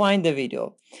 Go and find the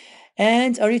video.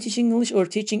 And are you teaching English or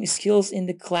teaching skills in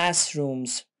the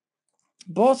classrooms?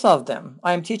 Both of them.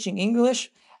 I am teaching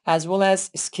English as well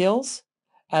as skills,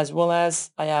 as well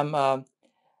as I am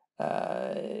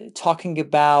talking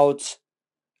about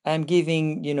I'm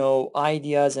giving,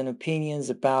 ideas and opinions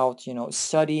about,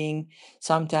 studying.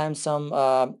 Sometimes some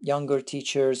younger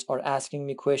teachers are asking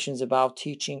me questions about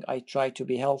teaching. I try to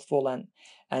be helpful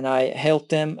and I help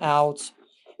them out.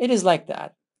 It is like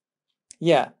that.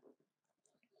 Yeah.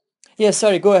 Yeah,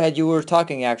 sorry, go ahead. You were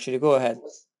talking actually. Go ahead.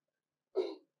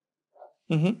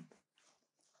 Mm-hmm.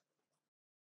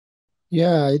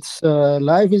 Yeah, it's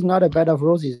life is not a bed of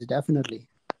roses, definitely.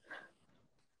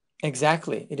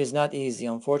 Exactly. It is not easy,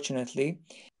 unfortunately.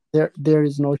 There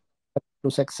is no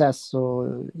to success.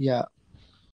 So yeah.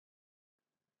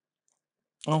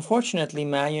 Unfortunately,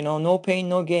 man, no pain,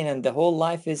 no gain, and the whole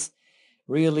life is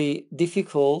really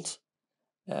difficult.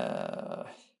 Uh,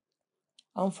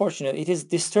 Unfortunately, it is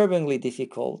disturbingly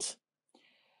difficult.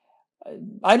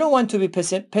 I don't want to be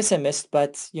pessimist,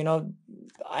 but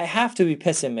I have to be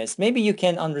pessimist. Maybe you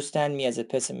can understand me as a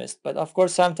pessimist, but of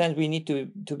course, sometimes we need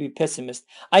to be pessimist.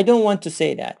 I don't want to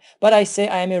say that, but I say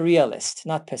I am a realist,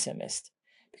 not pessimist,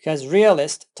 because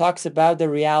realist talks about the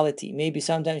reality. Maybe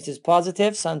sometimes it is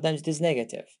positive, sometimes it is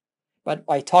negative, but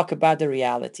I talk about the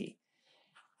reality.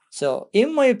 So,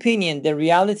 in my opinion, the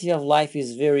reality of life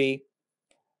is very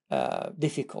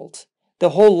difficult. The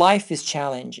whole life is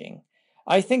challenging.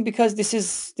 I think because this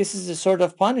is a sort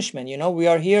of punishment. We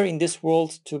are here in this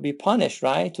world to be punished,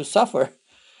 right? To suffer.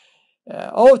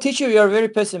 Oh, teacher, you are very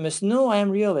pessimist. No, I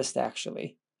am realist.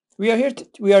 Actually, we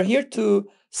are here to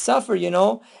suffer. I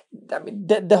mean,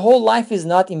 the whole life is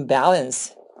not in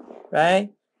balance,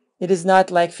 right? It is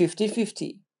not like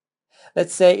 50-50.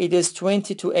 Let's say it is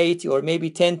 20 to 80, or maybe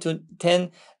 10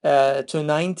 to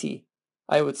 90.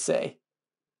 I would say.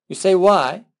 You say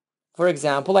why? For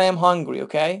example, I am hungry,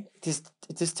 okay?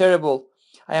 It is terrible.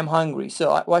 I am hungry.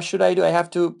 So what should I do? I have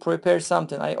to prepare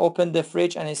something. I open the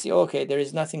fridge and I see, okay, there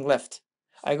is nothing left.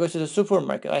 I go to the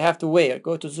supermarket. I have to wait. I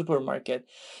go to the supermarket,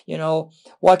 you know,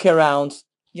 walk around,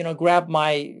 grab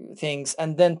my things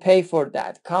and then pay for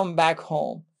that. Come back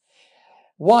home.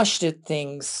 Wash the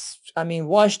things. I mean,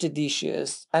 wash the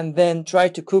dishes and then try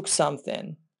to cook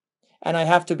something. And I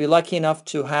have to be lucky enough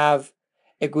to have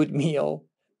a good meal.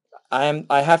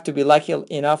 I have to be lucky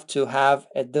enough to have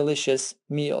a delicious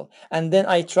meal, and then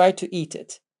I try to eat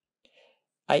it.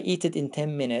 I eat it in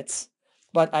 10 minutes,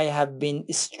 but I have been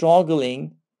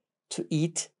struggling to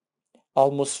eat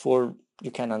almost for,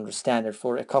 you can understand it,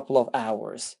 for a couple of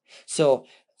hours. So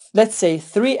let's say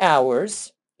 3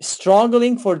 hours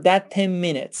struggling for that 10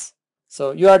 minutes.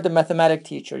 So you are the mathematic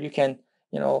teacher. You can,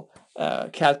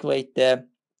 calculate the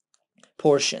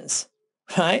portions,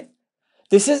 right?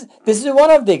 This is one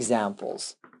of the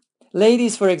examples.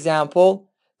 Ladies, for example,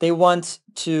 they want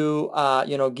to,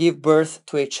 give birth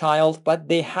to a child, but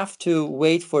they have to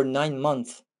wait for 9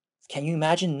 months. Can you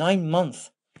imagine 9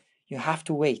 months? You have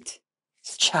to wait.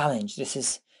 It's a challenge. This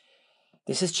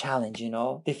is challenge,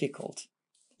 difficult.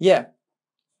 Yeah,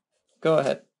 go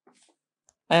ahead.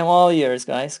 I am all ears,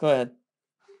 guys. Go ahead.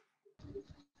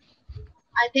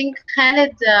 I think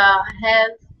Khaled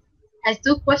has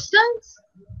two questions.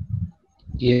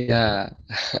 Yeah,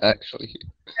 actually.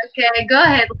 Okay, go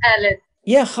ahead, Khaled.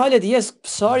 Yeah, Khalid. Yes,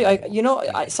 sorry.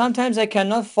 Sometimes I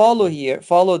cannot follow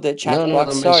the chat No,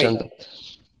 box. no, Sorry. mention that.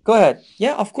 Go ahead.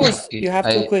 Yeah, of course. You Okay,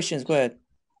 have two questions. Go ahead.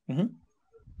 Hmm.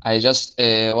 I just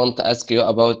want to ask you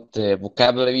about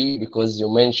vocabulary because you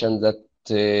mentioned that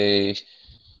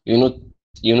you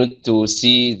need to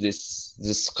see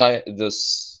this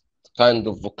kind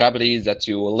of vocabulary that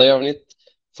you will learn it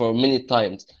for many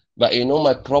times. But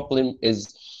my problem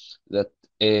is that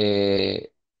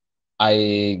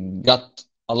I got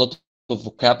a lot of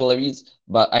vocabularies,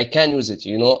 but I can use it.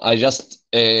 I just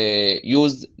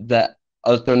use the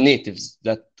alternatives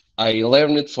that I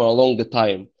learned it for a long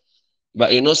time.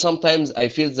 But sometimes I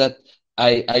feel that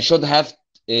I should have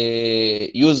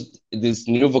used this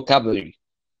new vocabulary,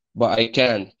 but I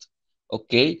can't.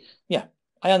 Okay, Yeah,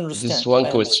 I this is understand. one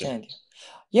I question. understand you.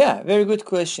 Yeah, very good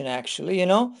question, actually.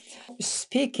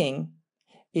 Speaking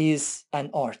is an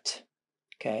art.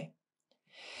 Okay.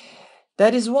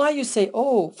 That is why you say,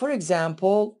 oh, for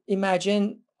example,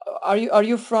 imagine, are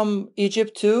you from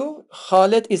Egypt too?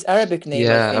 Khalid is Arabic name, I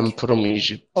Yeah, I'm think. from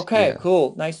Egypt. Okay, Yeah,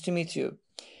 cool. Nice to meet you.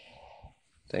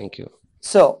 thank you.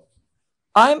 So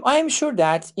I'm sure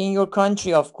that in your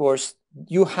country, of course,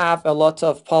 you have a lot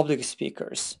of public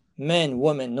speakers, men,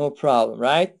 women, no problem,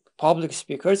 right? Public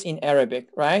speakers in Arabic,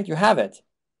 right? You have it.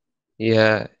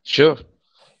 Yeah, sure.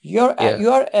 You're a, Yeah,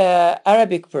 you're a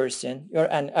Arabic person.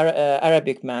 You're an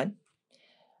Arabic man.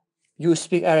 You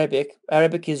speak Arabic.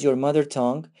 Arabic is your mother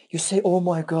tongue. You say, "Oh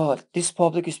my God, this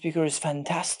public speaker is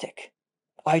fantastic."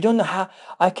 I don't know how,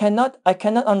 I cannot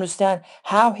understand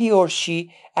how he or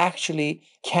she actually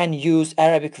can use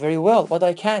Arabic very well, but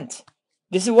I can't.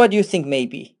 This is what you think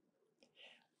maybe.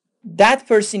 That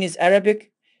person is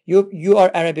Arabic, you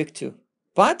are Arabic too.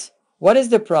 But what is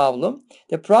the problem?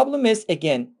 The problem is,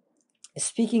 again,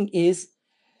 speaking is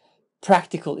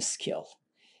practical skill,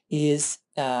 is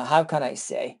how can I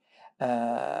say,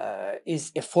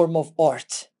 is a form of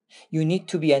art. You need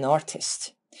to be an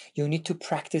artist. You need to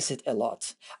practice it a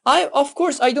lot. Of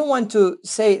course, I don't want to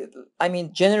say, I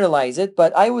mean, generalize it,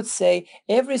 but I would say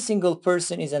every single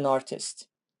person is an artist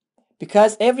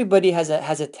because everybody has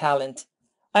a talent.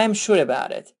 I am sure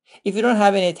about it. If you don't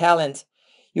have any talent,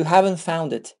 you haven't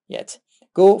found it yet.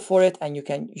 Go for it, and you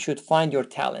should find your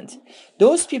talent.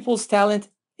 Those people's talent,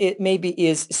 it maybe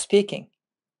is speaking.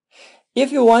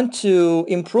 If you want to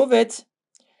improve it,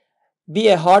 be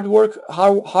a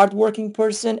hardworking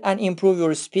person and improve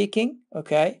your speaking.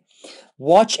 Okay,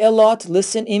 watch a lot,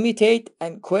 listen, imitate,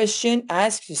 and question,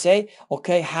 ask. You say,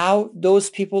 okay, how those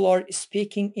people are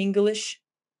speaking English,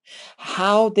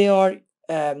 how they are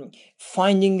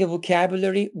finding the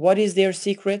vocabulary, what is their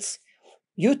secrets.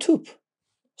 YouTube,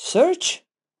 search,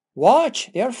 watch,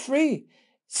 they are free.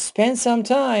 Spend some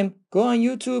time, go on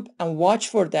YouTube and watch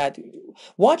for that.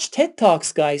 Watch TED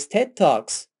Talks, guys. TED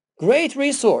Talks, great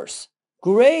resource.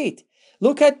 Great.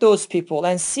 Look at those people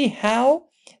and see how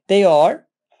they are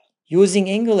using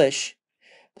English.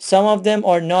 Some of them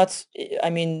are not, I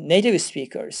mean, native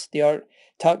speakers.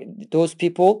 Those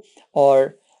people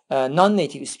are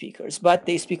non-native speakers, but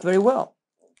they speak very well.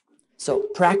 So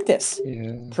practice.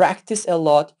 Yeah. Practice a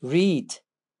lot. Read.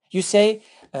 You say,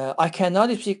 I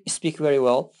cannot speak very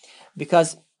well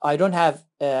because I don't have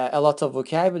a lot of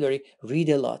vocabulary. Read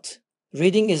a lot.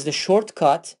 Reading is the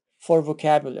shortcut for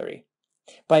vocabulary.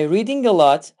 By reading a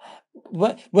lot,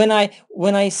 when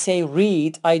I say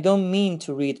read, I don't mean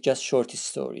to read just short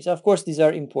stories. Of course, these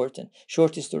are important.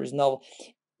 Short stories, novel.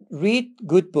 Read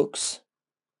good books,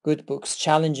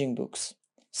 challenging books.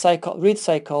 Read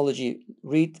psychology,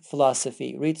 read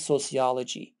philosophy, read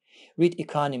sociology, read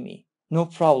economy. No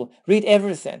problem. Read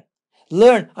everything.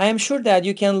 Learn. I am sure that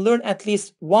you can learn at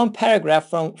least one paragraph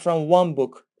from one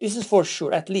book. This is for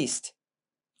sure, at least.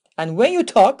 And when you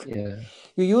talk, Yeah.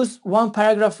 you use one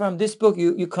paragraph from this book,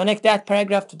 you connect that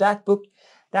paragraph to that book,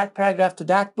 that paragraph to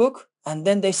that book, and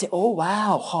then they say, oh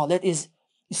wow, Khaled is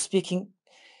speaking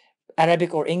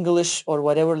Arabic or English or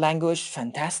whatever language.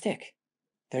 Fantastic.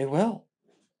 Very well.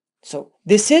 So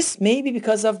this is maybe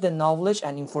because of the knowledge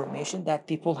and information that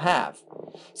people have.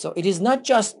 So it is not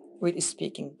just with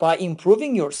speaking. By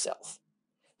improving yourself,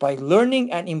 by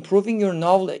learning and improving your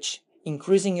knowledge,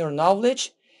 increasing your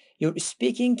knowledge, your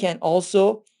speaking can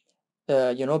also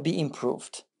be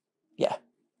improved. Yeah.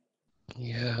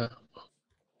 Yeah.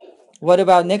 What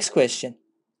about next question?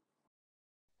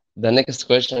 The next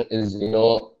question is,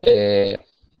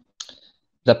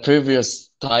 the previous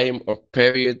time or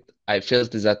period, I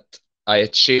felt that I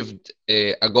achieved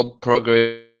a good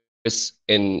progress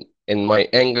in my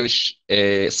English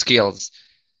skills.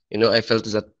 I felt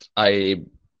that I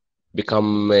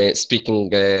become speaking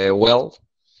well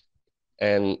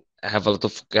and have a lot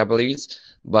of vocabularies.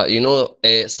 But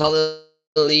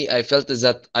suddenly I felt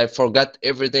that I forgot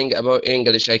everything about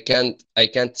English. I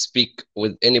can't speak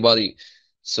with anybody.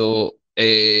 So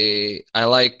I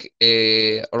like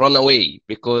run away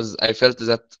because I felt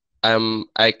that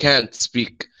I can't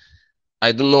speak.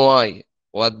 I don't know why.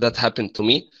 What that happened to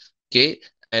me. Okay,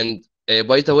 and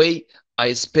by the way,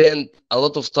 I spent a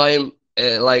lot of time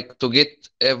like to get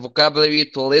vocabulary,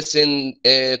 to listen,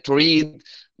 to read,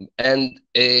 and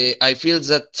I feel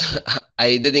that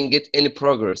I didn't get any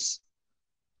progress.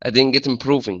 I didn't get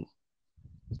improving.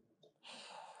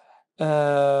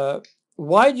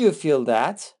 Why do you feel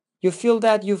that? You feel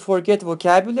that you forget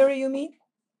vocabulary, you mean?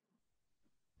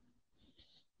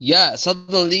 Yeah,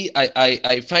 suddenly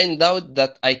I find out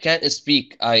that I can't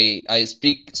speak. I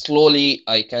speak slowly.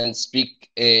 I can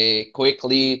speak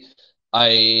quickly.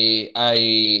 I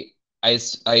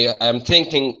am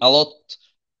thinking a lot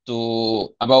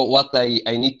about what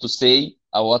I need to say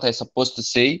or what I supposed to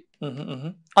say.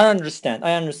 I understand.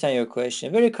 I understand your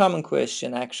question. Very common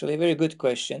question, actually. Very good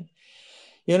question.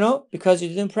 Because you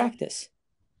didn't practice.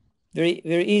 Very,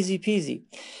 very easy peasy.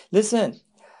 Listen,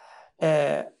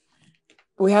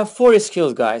 we have 4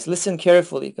 skills, guys. Listen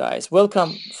carefully, guys.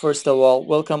 Welcome, first of all.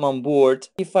 Welcome on board.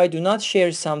 If I do not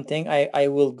share something, I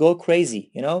will go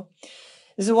crazy,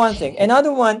 This is one thing.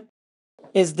 Another one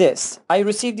is this. I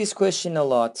receive this question a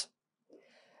lot.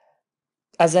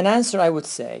 As an answer, I would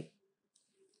say,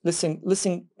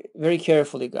 listen very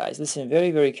carefully, guys. Listen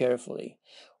very, very carefully.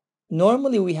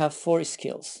 Normally, we have 4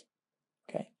 skills.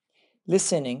 Okay.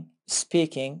 listening,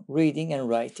 speaking, reading, and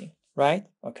writing, right?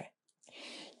 Okay.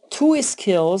 2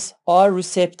 skills are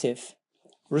receptive.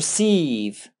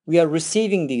 Receive. We are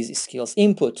receiving these skills.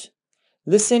 Input,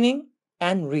 listening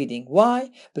and reading.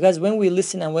 Why? Because when we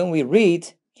listen and when we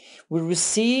read, we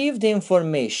receive the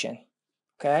information.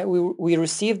 Okay, we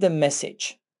receive the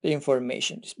message, the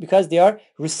information, because they are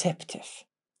receptive.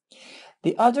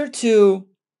 The other 2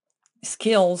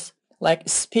 skills, like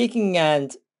speaking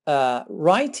and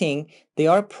writing, they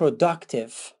are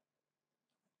productive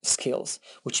skills,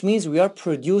 which means we are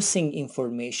producing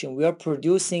information, we are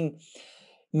producing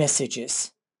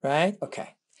messages, right?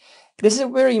 Okay. This is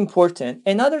very important.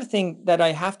 Another thing that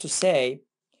I have to say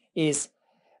is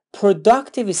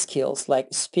productive skills like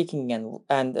speaking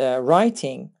and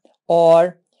writing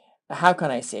are, how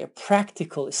can I say,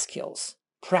 practical skills.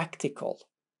 Practical,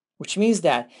 which means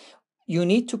that you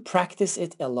need to practice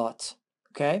it a lot.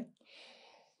 Okay.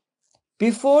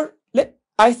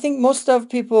 I think most of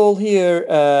people here,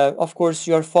 of course,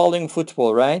 you're following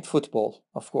football, right? Football,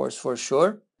 of course, for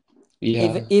sure.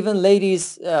 Yeah. Even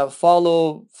ladies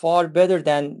follow far better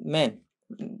than men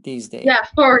these days. Yeah,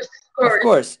 of course, of Of course.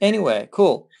 course. Anyway,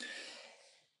 cool.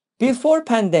 Before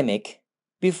pandemic,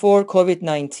 before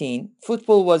COVID-19,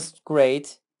 football was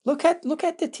great. Look at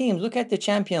the teams. Look at the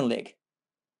Champion League.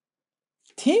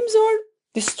 Teams are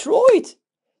destroyed.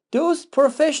 Those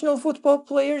professional football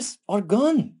players are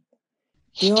gone.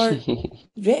 They are,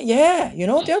 yeah,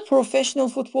 they're professional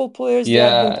football players. They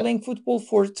have been Yeah, playing football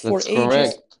for that's ages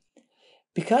correct.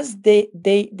 because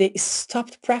they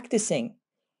stopped practicing.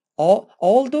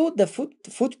 Although the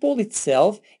football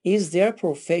itself is their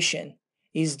profession,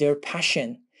 is their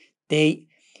passion, they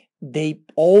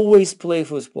always play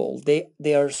football.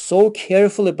 They are so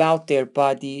careful about their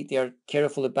body. They are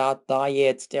careful about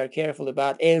diet. They are careful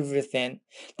about everything.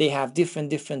 They have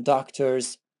different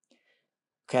doctors,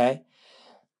 okay,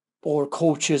 or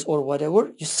coaches or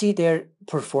whatever. You see their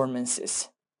performances.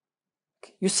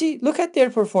 You see, look at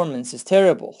their performances.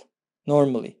 Terrible,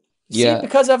 normally. See, Yeah,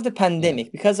 because of the yeah,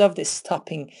 pandemic, because of the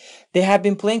stopping, they have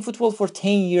been playing football for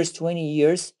 10 years, 20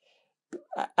 years.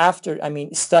 After,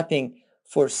 stopping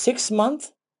for 6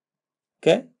 months,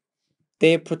 okay,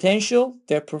 their potential,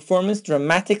 their performance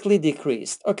dramatically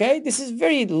decreased. Okay, this is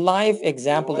very live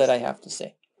example that I have to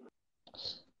say.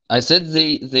 I said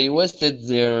they wasted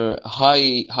their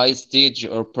high stage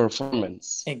or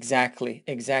performance. Exactly.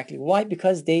 Why?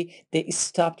 Because they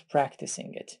stopped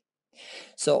practicing it.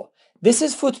 So this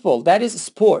is football. That is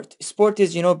sport. Sport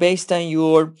is, based on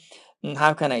your,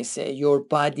 how can I say, your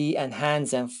body and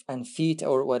hands and feet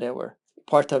or whatever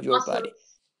part of your body,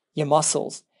 Muscles. your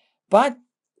muscles. But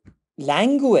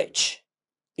language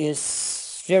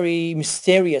is very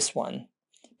mysterious one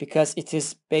because it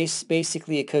is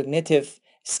basically a cognitive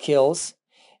skills,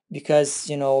 because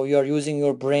you're using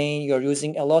your brain, you're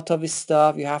using a lot of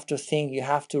stuff. You have to think, you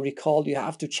have to recall, you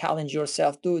have to challenge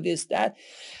yourself, do this, that,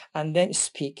 and then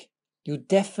speak. You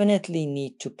definitely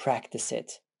need to practice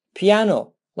it.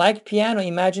 Piano, like piano,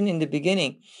 imagine in the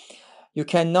beginning you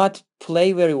cannot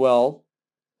play very well.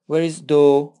 Where is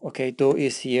do? Okay, do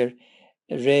is here.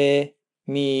 Re,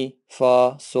 mi,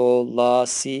 fa, sol, la,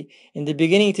 si. In the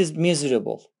beginning it is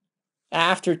miserable.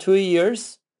 After 2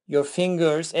 years, your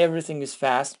fingers, everything is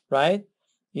fast, right?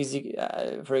 Easy.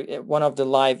 For one of the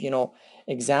live,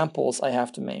 examples I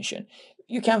have to mention.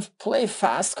 You can play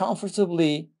fast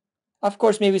comfortably. Of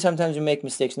course, maybe sometimes you make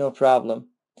mistakes, no problem.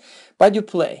 But you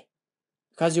play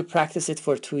because you practice it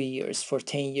for 2 years, for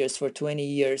 10 years, for 20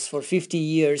 years, for 50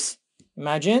 years.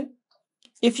 Imagine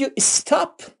if you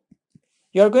stop,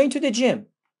 you're going to the gym.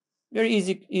 Very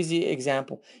easy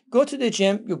example. Go to the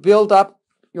gym, you build up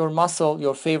your muscle,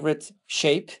 your favorite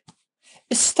shape.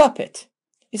 Stop it.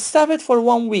 Stop it for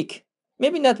 1 week.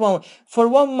 Maybe not for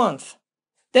 1 month.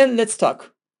 Then let's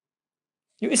talk.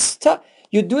 You stop.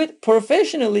 You do it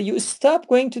professionally. You stop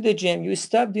going to the gym. You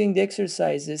stop doing the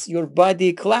exercises. Your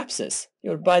body collapses.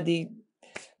 Your body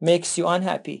makes you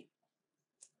unhappy.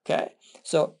 Okay.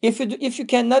 So if you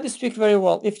cannot speak very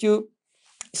well, if you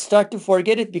start to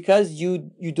forget it because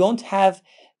you don't have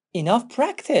enough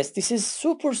practice, this is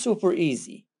super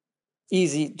easy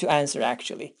to answer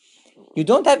actually. You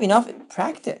don't have enough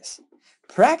practice.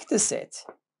 Practice it.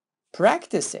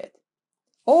 Practice it.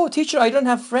 Oh, teacher, I don't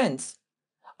have friends.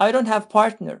 I don't have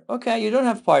partner. Okay, you don't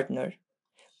have partner,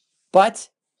 but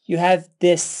you have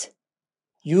this.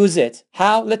 Use it.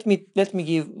 How? Let me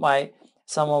give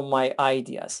some of my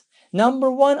ideas.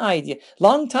 Number one idea.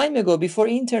 Long time ago, before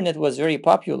internet was very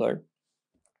popular,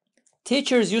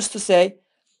 teachers used to say,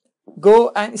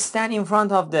 go and stand in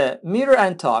front of the mirror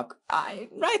and talk.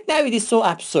 Right now it is so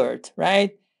absurd,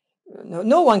 right?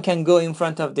 No one can go in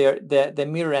front of the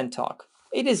mirror and talk.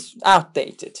 It is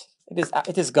outdated.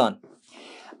 It is gone.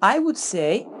 I would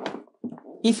say,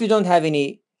 if you don't have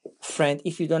any friend,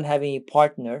 if you don't have any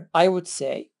partner, I would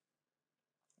say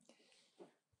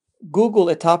Google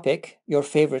a topic, your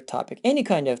favorite topic, any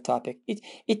kind of topic.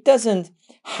 It doesn't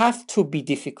have to be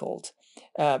difficult.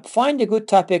 Find a good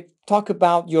topic. Talk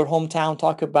about your hometown.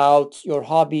 Talk about your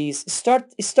hobbies.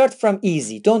 Start from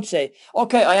easy. Don't say,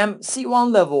 okay, I am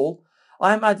C1 level.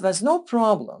 I am advanced. No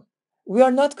problem. We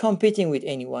are not competing with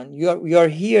anyone. We are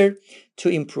here to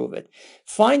improve it.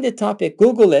 Find a topic.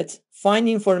 Google it. Find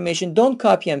information. Don't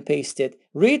copy and paste it.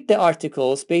 Read the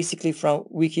articles, basically from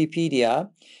Wikipedia.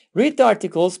 Read the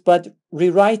articles, but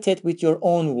rewrite it with your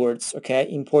own words.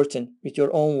 Okay, important, with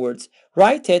your own words.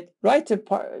 Write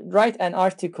an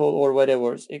article or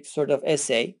whatever, sort of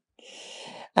essay,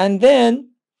 and then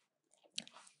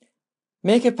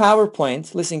make a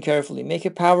PowerPoint. Listen carefully. Make a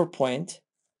PowerPoint.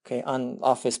 Okay, on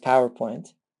Office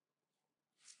PowerPoint.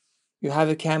 You have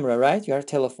a camera, right? You have a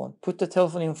telephone. Put the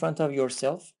telephone in front of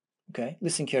yourself. Okay,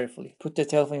 listen carefully. Put the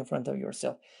telephone in front of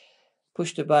yourself.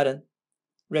 Push the button.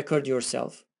 Record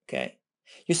yourself. Okay.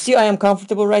 You see, I am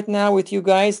comfortable right now with you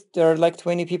guys. There are like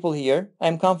 20 people here.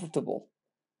 I'm comfortable.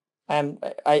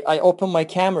 I open my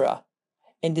camera.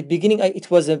 In the beginning,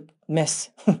 it was a mess.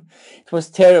 It was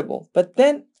terrible. But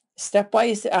then, step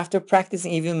by step, after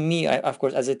practicing, even me, of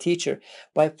course, as a teacher,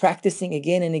 by practicing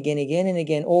again and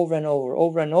again, over and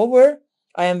over,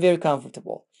 I am very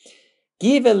comfortable.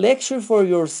 Give a lecture for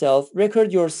yourself,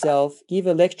 record yourself, give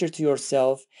a lecture to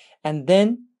yourself, and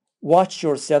then watch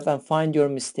yourself and find your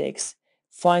mistakes.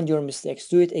 Find your mistakes.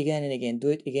 Do it again and again. Do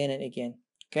it again and again.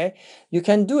 Okay? You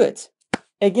can do it.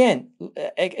 Again,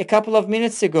 a couple of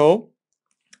minutes ago,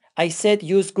 I said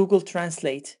use Google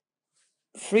Translate.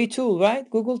 Free tool, right?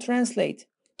 Google Translate.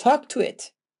 Talk to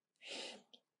it.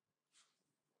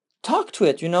 Talk to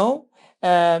it,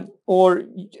 or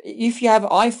if you have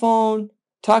iPhone,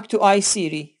 talk to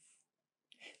iSiri.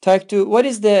 Talk to, what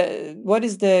is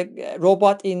the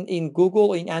robot in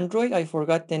Google, in Android? I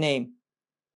forgot the name.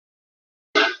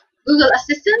 Google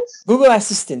Assistant? Google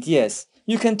Assistant, yes.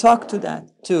 You can talk to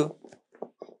that too.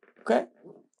 Okay?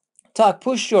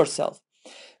 Push yourself.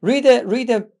 Read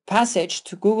a passage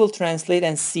to Google Translate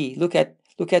and see. Look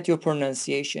at your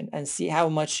pronunciation and see how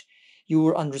much you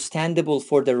were understandable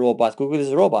for the robot. Google is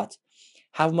a robot.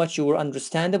 How much you were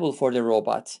understandable for the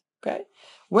robot. Okay?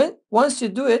 Once you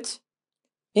do it,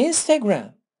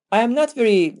 Instagram. I am not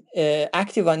very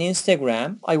active on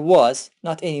Instagram. I was,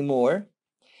 not anymore.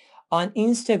 On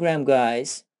Instagram,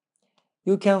 guys,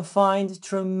 you can find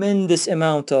tremendous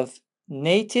amount of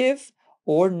native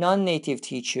or non-native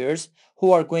teachers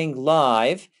who are going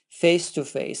live face to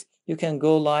face. You can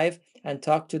go live and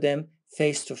talk to them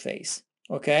face to face.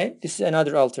 Okay, this is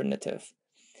another alternative.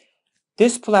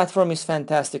 This platform is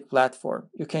fantastic platform.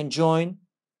 You can join.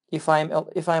 If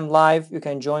I'm live, you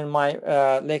can join my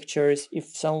lectures.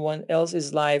 If someone else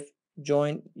is live,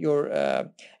 join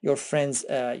your friends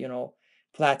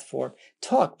platform.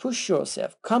 Talk, push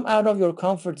yourself, come out of your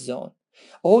comfort zone.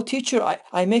 Oh, teacher,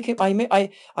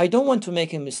 I don't want to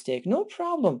make a mistake. No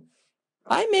problem.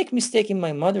 I make mistake in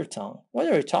my mother tongue. What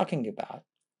are you talking about?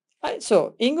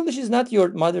 So English is not your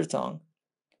mother tongue.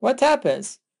 What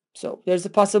happens? So there's a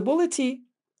possibility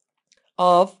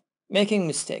of making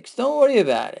mistakes. Don't worry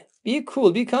about it. Be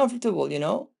cool, be comfortable,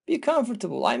 be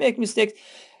comfortable. I make mistakes.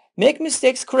 Make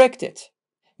mistakes, correct it.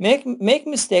 Make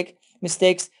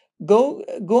mistakes. Go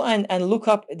and look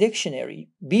up a dictionary.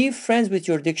 Be friends with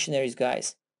your dictionaries,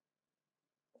 guys.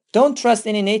 Don't trust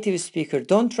any native speaker.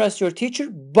 Don't trust your teacher,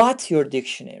 but your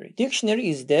dictionary. Dictionary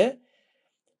is the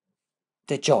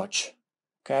judge.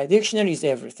 Okay, dictionary is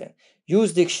everything.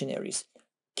 Use dictionaries.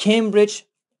 Cambridge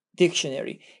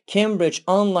Dictionary. Cambridge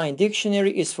Online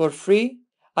Dictionary is for free.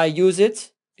 I use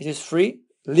it. It is free,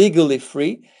 legally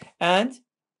free, and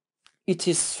it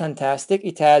is fantastic.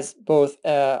 It has both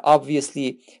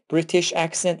obviously British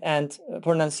accent and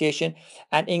pronunciation,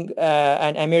 and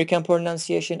American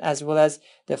pronunciation, as well as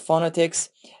the phonetics,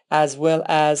 as well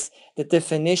as the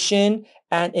definition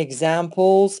and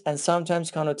examples, and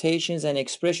sometimes connotations and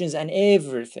expressions and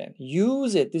everything.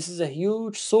 Use it. This is a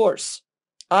huge source.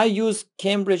 I use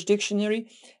Cambridge Dictionary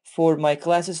for my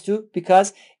classes too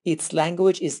because its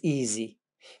language is easy.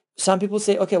 Some people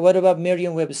say, okay, what about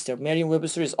Merriam-Webster?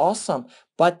 Merriam-Webster is awesome,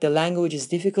 but the language is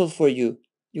difficult for you.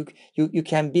 You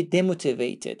can be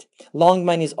demotivated.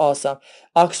 Longman is awesome.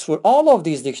 Oxford, all of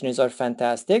these dictionaries are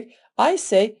fantastic. I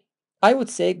would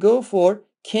say go for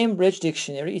Cambridge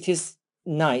Dictionary. It is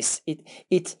nice.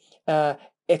 It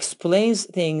explains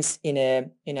things in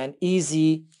an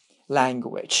easy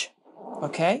language.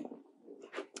 Okay,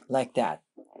 like that.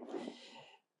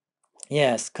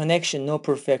 Yes, connection, no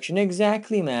perfection.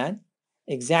 Exactly, man.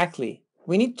 Exactly.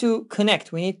 We need to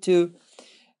connect. We need to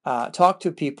talk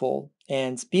to people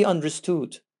and be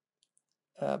understood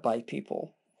by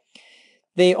people.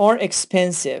 They are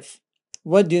expensive.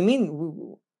 What do you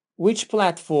mean? Which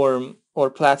platform or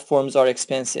platforms are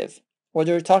expensive? What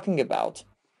are you talking about?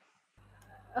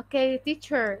 Okay,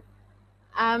 teacher.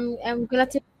 I'm gonna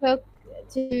talk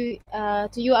to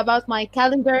you about my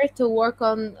calendar to work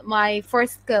on my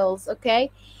first skills.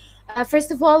 Okay.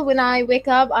 First of all, when I wake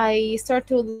up, I start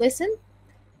to listen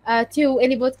to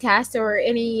any podcast or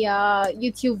any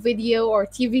YouTube video or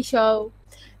TV show,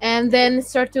 and then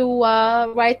start to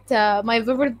write my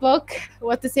favorite book.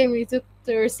 What to say when you took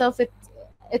to yourself?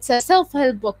 It's a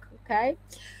self-help book. Okay.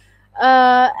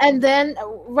 And then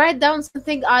write down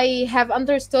something I have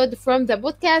understood from the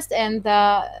podcast and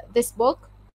this book,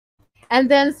 and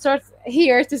then start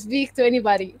here to speak to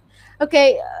anybody.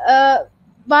 Okay,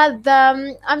 but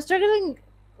I'm struggling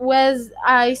with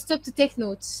I stopped to take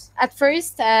notes. At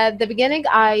first, at the beginning,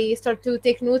 I start to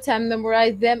take notes and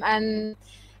memorize them, and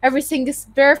everything is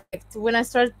perfect. When I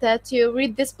start to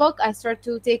read this book, I start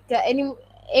to take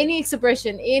any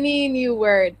expression, any new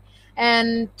word,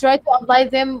 and try to apply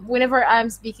them whenever I'm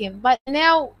speaking. But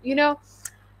now,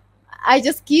 I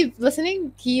just keep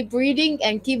listening, keep reading,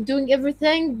 and keep doing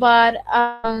everything. But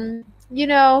I'm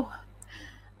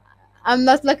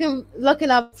not looking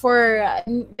up for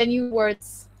the new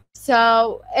words.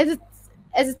 So is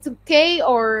it okay,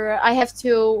 or I have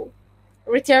to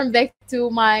return back to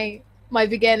my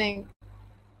beginning?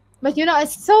 But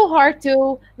it's so hard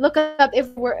to look up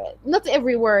every word, not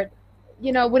every word.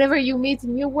 Whenever you meet a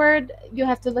new word, you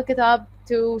have to look it up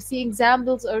to see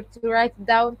examples or to write it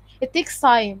down. It takes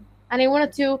time, and I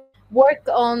wanted to work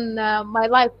on my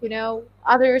life.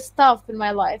 Other stuff in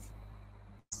my life.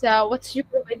 So, what's your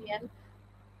opinion?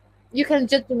 You can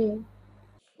judge me.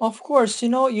 Of course,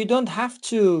 you don't have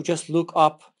to just look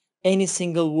up any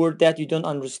single word that you don't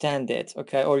understand it,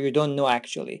 okay, or you don't know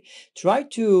actually. Try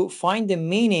to find the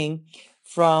meaning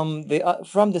from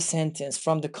the sentence,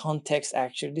 from the context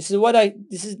actually. This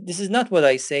is not what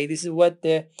I say. This is what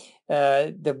the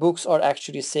books are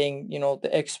actually saying,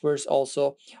 the experts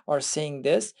also are saying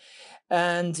this.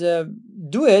 And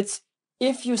do it.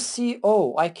 If you see,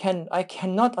 oh, I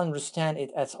cannot understand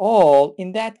it at all,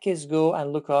 in that case go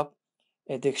and look up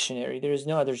a dictionary. There is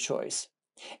no other choice.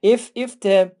 If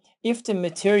the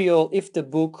material, if the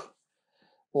book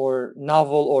or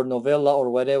novel or novella or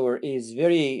whatever is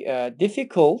very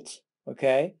difficult,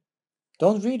 okay,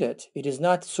 don't read it. It is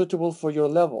not suitable for your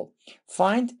level.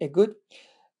 Find a good.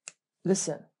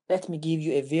 Listen, let me give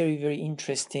you a very, very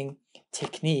interesting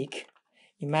technique.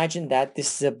 Imagine that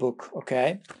this is a book,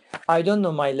 okay? I don't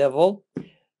know my level.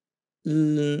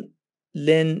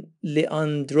 Leandro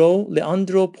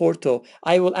Porto.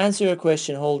 I will answer your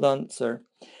question. Hold on, sir.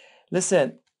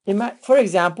 Listen, for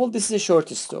example, this is a short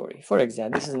story. For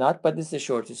example, this is not, but this is a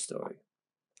short story.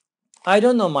 I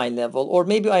don't know my level, or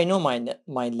maybe I know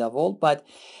my level, but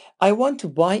I want to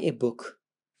buy a book.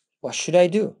 What should I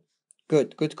do?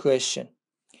 Good question.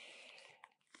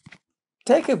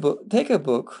 Take a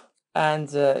book, and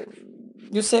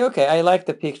you say, okay, I like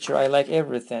the picture, I like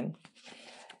everything.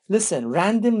 Listen,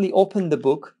 randomly open the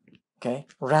book, okay?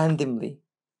 Randomly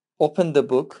open the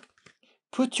book.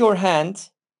 Put your hand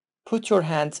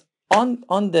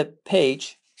on the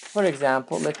page. For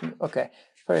example,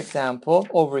 For example,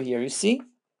 over here, you see,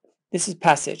 this is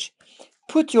passage.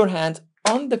 Put your hand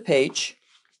on the page,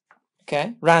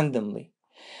 okay, randomly,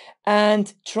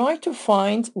 and try to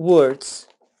find words.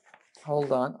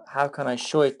 Hold on, how can I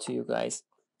show it to you guys?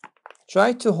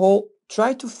 Try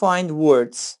to find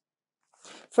words.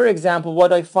 For example,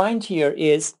 what I find here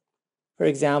is, for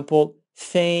example,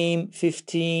 fame,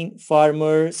 15,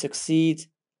 farmer, succeed,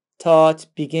 taught,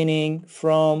 beginning,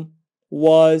 from,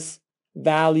 was,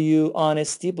 value,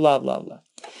 honesty, blah, blah, blah.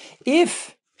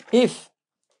 If, if,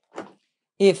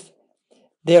 if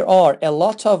there are a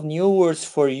lot of new words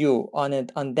for you on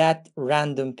that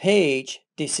random page,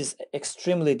 this is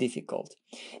extremely difficult.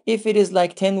 If it is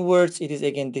like 10 words, it is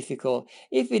again difficult.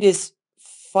 If it is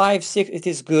 5, 6, it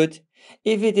is good.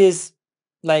 If it is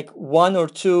like 1 or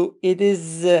 2, it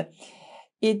is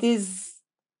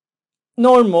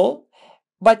normal.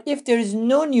 But if there is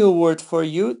no new word for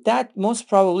you, that most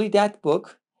probably that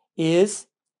book is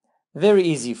very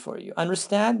easy for you.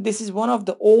 Understand? This is one of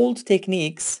the old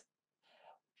techniques.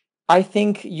 I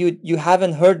think you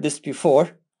haven't heard this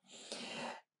before.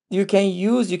 You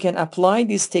can apply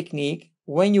this technique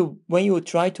when you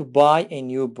try to buy a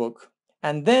new book,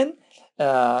 and then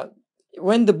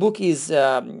when the book is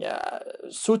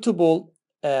suitable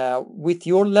with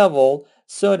your level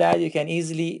so that you can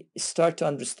easily start to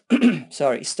understand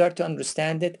start to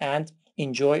understand it and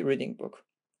enjoy reading book.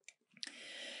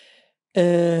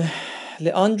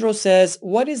 Leandro says,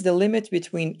 what is the limit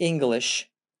between English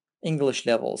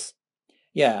levels?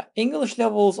 Yeah, English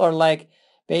levels are like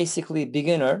basically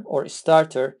beginner or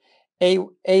starter,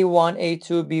 A1,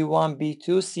 A2, B1, B2,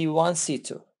 C1,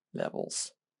 C2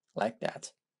 levels, like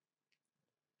that.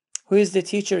 Who is the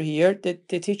teacher here?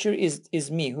 The teacher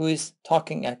is me, who is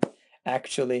talking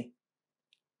actually.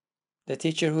 The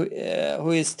teacher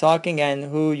who is talking and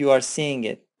who you are seeing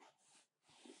it.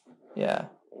 Yeah.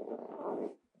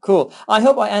 Cool. I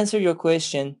hope I answered your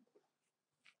question.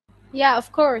 Yeah,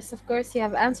 of course, you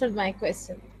have answered my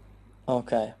question.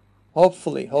 Okay.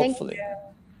 Hopefully. Thank you.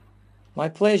 My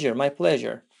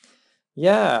pleasure.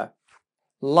 Yeah.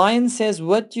 Lion says,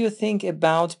 what do you think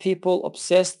about people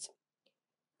obsessed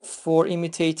for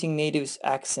imitating natives'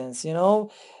 accents?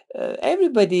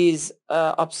 Everybody's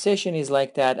obsession is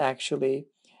like that, actually.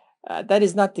 That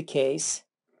is not the case.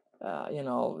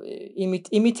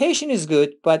 Imitation is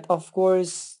good, but of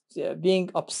course, being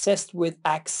obsessed with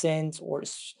accents or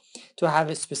to have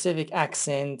a specific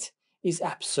accent is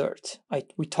absurd.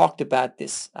 We talked about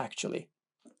this, actually.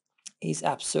 Is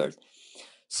absurd.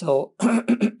 So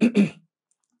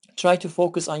try to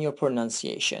focus on your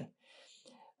pronunciation.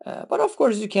 But of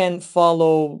course, you can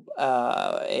follow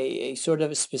a sort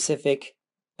of a specific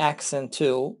accent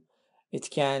too. It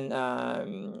can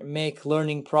make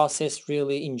learning process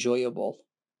really enjoyable.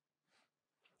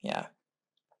 Yeah.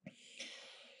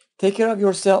 Take care of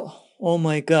yourself. Oh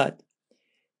my God.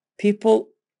 People,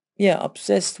 yeah,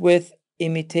 obsessed with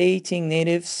imitating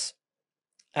natives,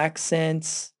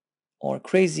 accents, or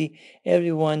crazy.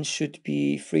 Everyone should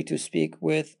be free to speak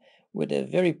with a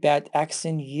very bad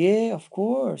accent. Yeah, of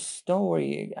course. Don't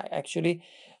worry. Actually,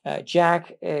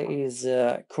 Jack is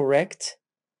correct.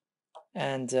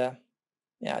 And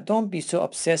yeah, don't be so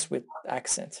obsessed with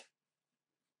accent.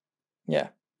 Yeah.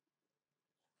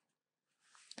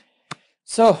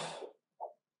 So,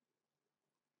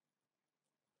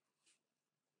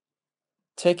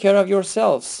 take care of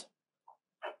yourselves.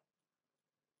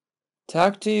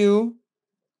 Talk to you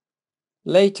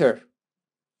later.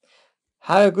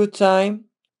 Have a good time.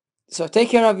 So take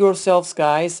care of yourselves,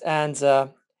 guys, and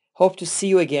hope to see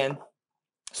you again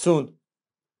soon.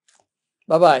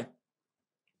 Bye-bye.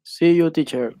 See you,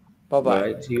 teacher.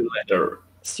 Bye-bye. Bye. See you later.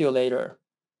 See you later.